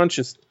my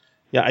conscious.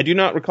 Yeah, I do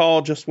not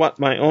recall just what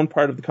my own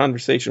part of the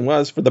conversation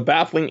was, for the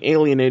baffling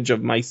alienage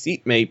of my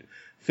seatmate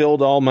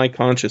filled all my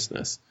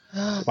consciousness.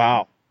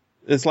 Wow.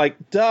 It's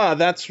like, duh,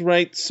 that's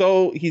right.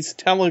 So he's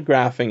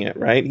telegraphing it,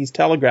 right? He's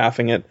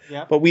telegraphing it,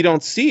 yep. But we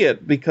don't see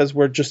it because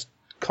we're just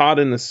caught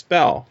in the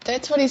spell.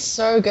 That's what he's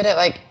so good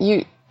at.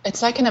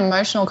 It's like an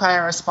emotional kind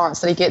of response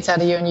that he gets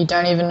out of you, and you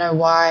don't even know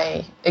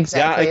why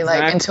exactly.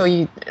 Until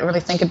you really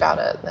think about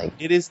it.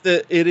 It is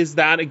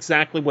that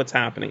exactly what's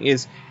happening.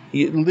 Is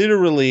he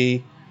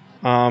literally,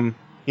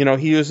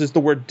 he uses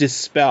the word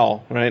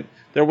dispel, right?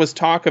 There was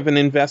talk of an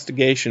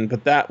investigation,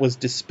 but that was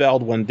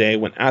dispelled one day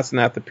when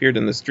Asenath appeared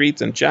in the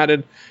streets and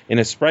chatted in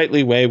a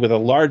sprightly way with a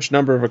large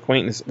number of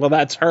acquaintances. Well,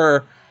 that's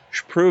her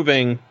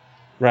proving,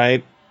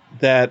 right,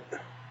 that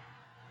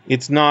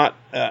it's not.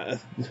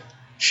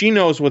 She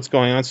knows what's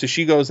going on, so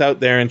she goes out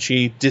there and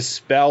she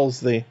dispels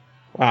the.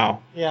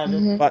 Wow. Yeah.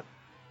 Mm-hmm. But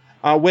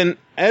when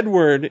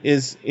Edward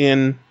is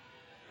in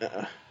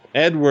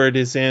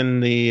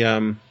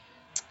the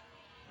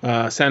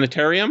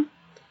sanitarium,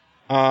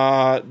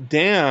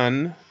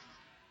 Dan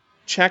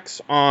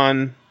checks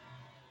on,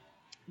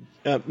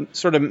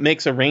 sort of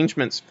makes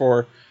arrangements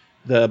for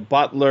the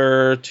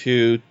butler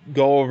to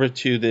go over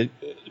to the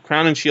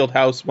Crown and Shield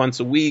house once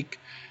a week.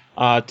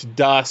 To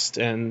dust,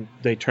 and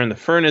they turn the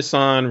furnace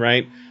on,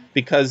 right?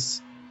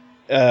 Because,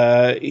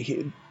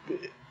 both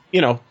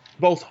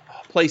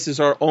places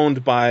are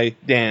owned by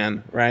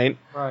Dan, right?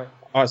 Right.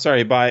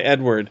 By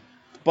Edward.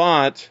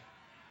 But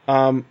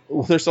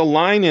there's a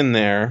line in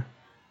there.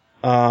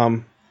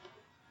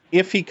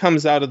 If he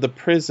comes out of the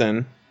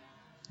prison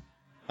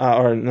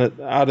or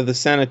out of the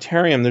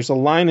sanitarium, there's a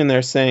line in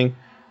there saying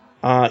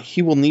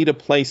he will need a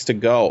place to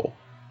go.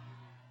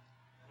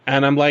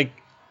 And I'm like,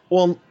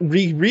 well,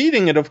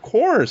 rereading it, of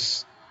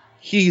course,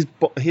 his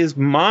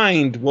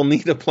mind will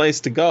need a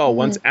place to go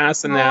once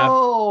Asenath.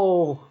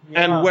 Oh,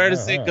 yeah. And where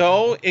does it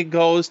go? It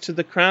goes to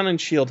the Crown and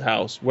Shield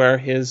house where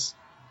his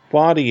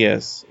body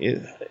is.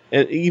 He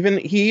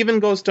even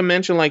goes to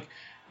mention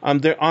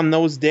on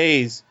those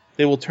days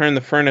they will turn the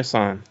furnace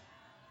on,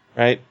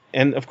 right?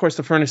 And of course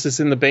the furnace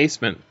is in the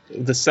basement,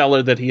 the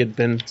cellar that he had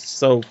been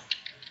so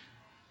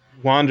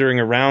wandering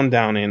around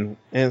down in,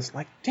 and it's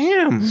like,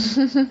 damn,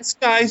 this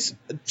guy's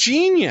a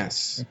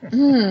genius.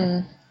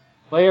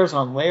 Layers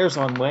on layers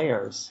on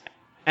layers.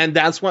 And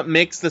that's what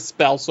makes the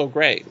spell so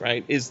great,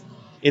 right? This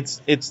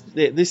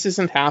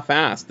isn't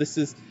half-assed. This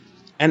is,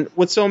 and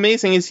what's so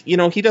amazing is, he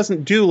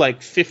doesn't do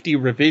 50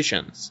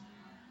 revisions.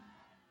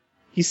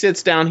 he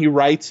sits down, he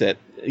writes it.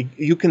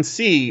 You can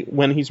see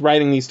when he's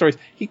writing these stories,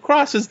 he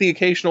crosses the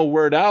occasional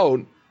word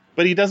out,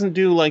 but he doesn't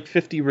do like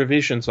 50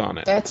 revisions on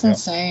it. That's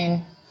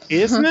insane.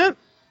 Isn't it?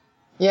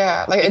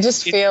 Yeah, like it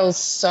just feels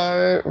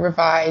so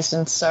revised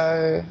and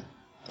so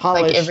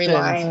Polished like every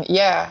line.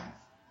 Yeah,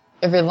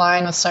 every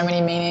line with so many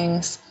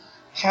meanings.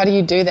 How do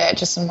you do that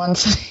just in one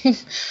sitting?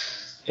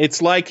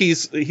 It's like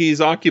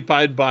he's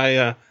occupied by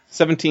a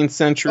 17th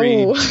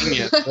century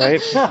genius, right?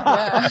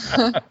 Yeah.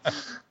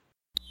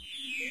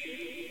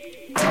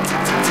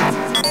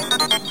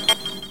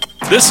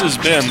 This has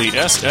been the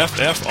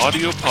SFF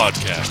Audio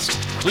Podcast.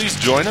 Please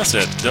join us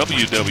at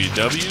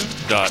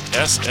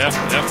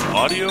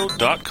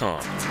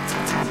www.sffaudio.com.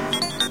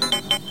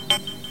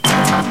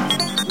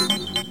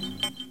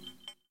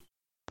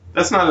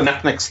 That's not an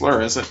ethnic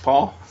slur, is it,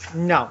 Paul?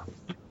 No.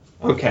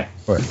 Okay.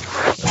 What?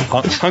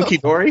 Hunky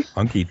dory?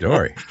 Hunky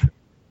dory.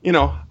 You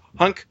know,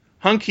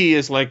 hunky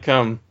is like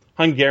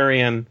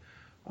Hungarian.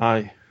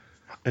 I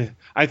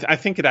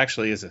think it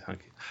actually is an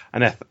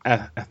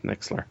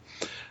ethnic slur.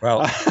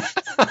 Well,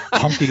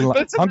 hunky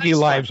nice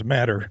lives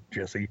matter,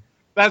 Jesse.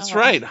 That's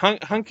right.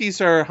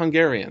 Hunkies are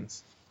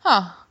Hungarians.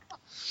 Huh.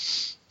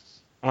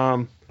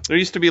 There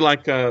used to be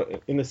like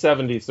in the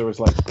 70s there was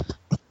like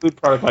food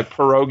product like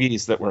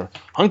pierogies that were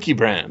Hunky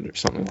brand or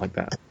something like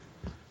that.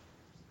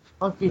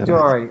 Hunky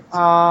dory.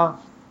 Let's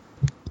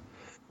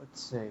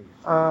see.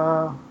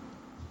 I'm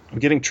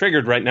getting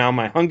triggered right now.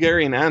 My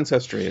Hungarian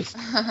ancestry is.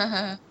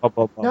 No.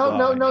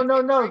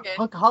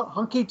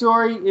 Hunky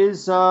dory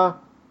is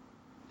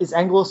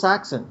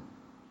Anglo-Saxon.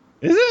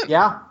 Is it?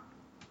 Yeah.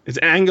 It's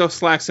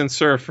Anglo-Saxon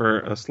slur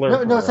for a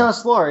slur. No, it's not a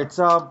slur. It's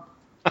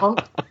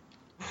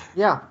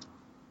yeah.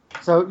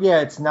 So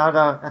yeah, it's not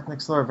an ethnic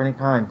slur of any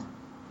kind.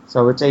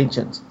 So it's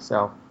ancient.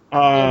 So.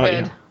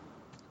 Yeah.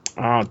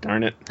 Oh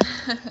darn it!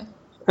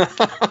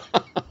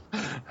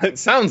 It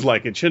sounds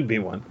like it should be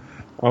one.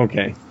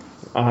 Okay.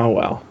 Oh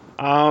well.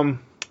 All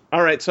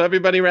right. So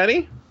everybody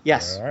ready?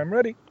 Yes. I'm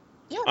ready.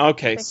 Yeah.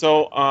 Okay.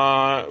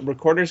 So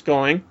recorder's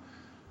going.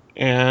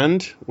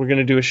 And we're going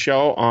to do a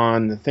show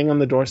on the thing on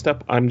the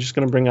doorstep. I'm just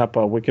going to bring up a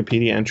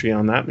Wikipedia entry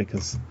on that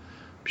because I'm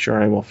sure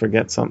I will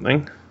forget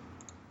something.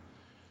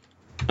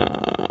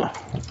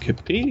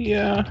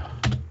 Wikipedia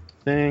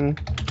thing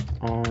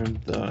on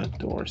the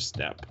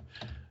doorstep.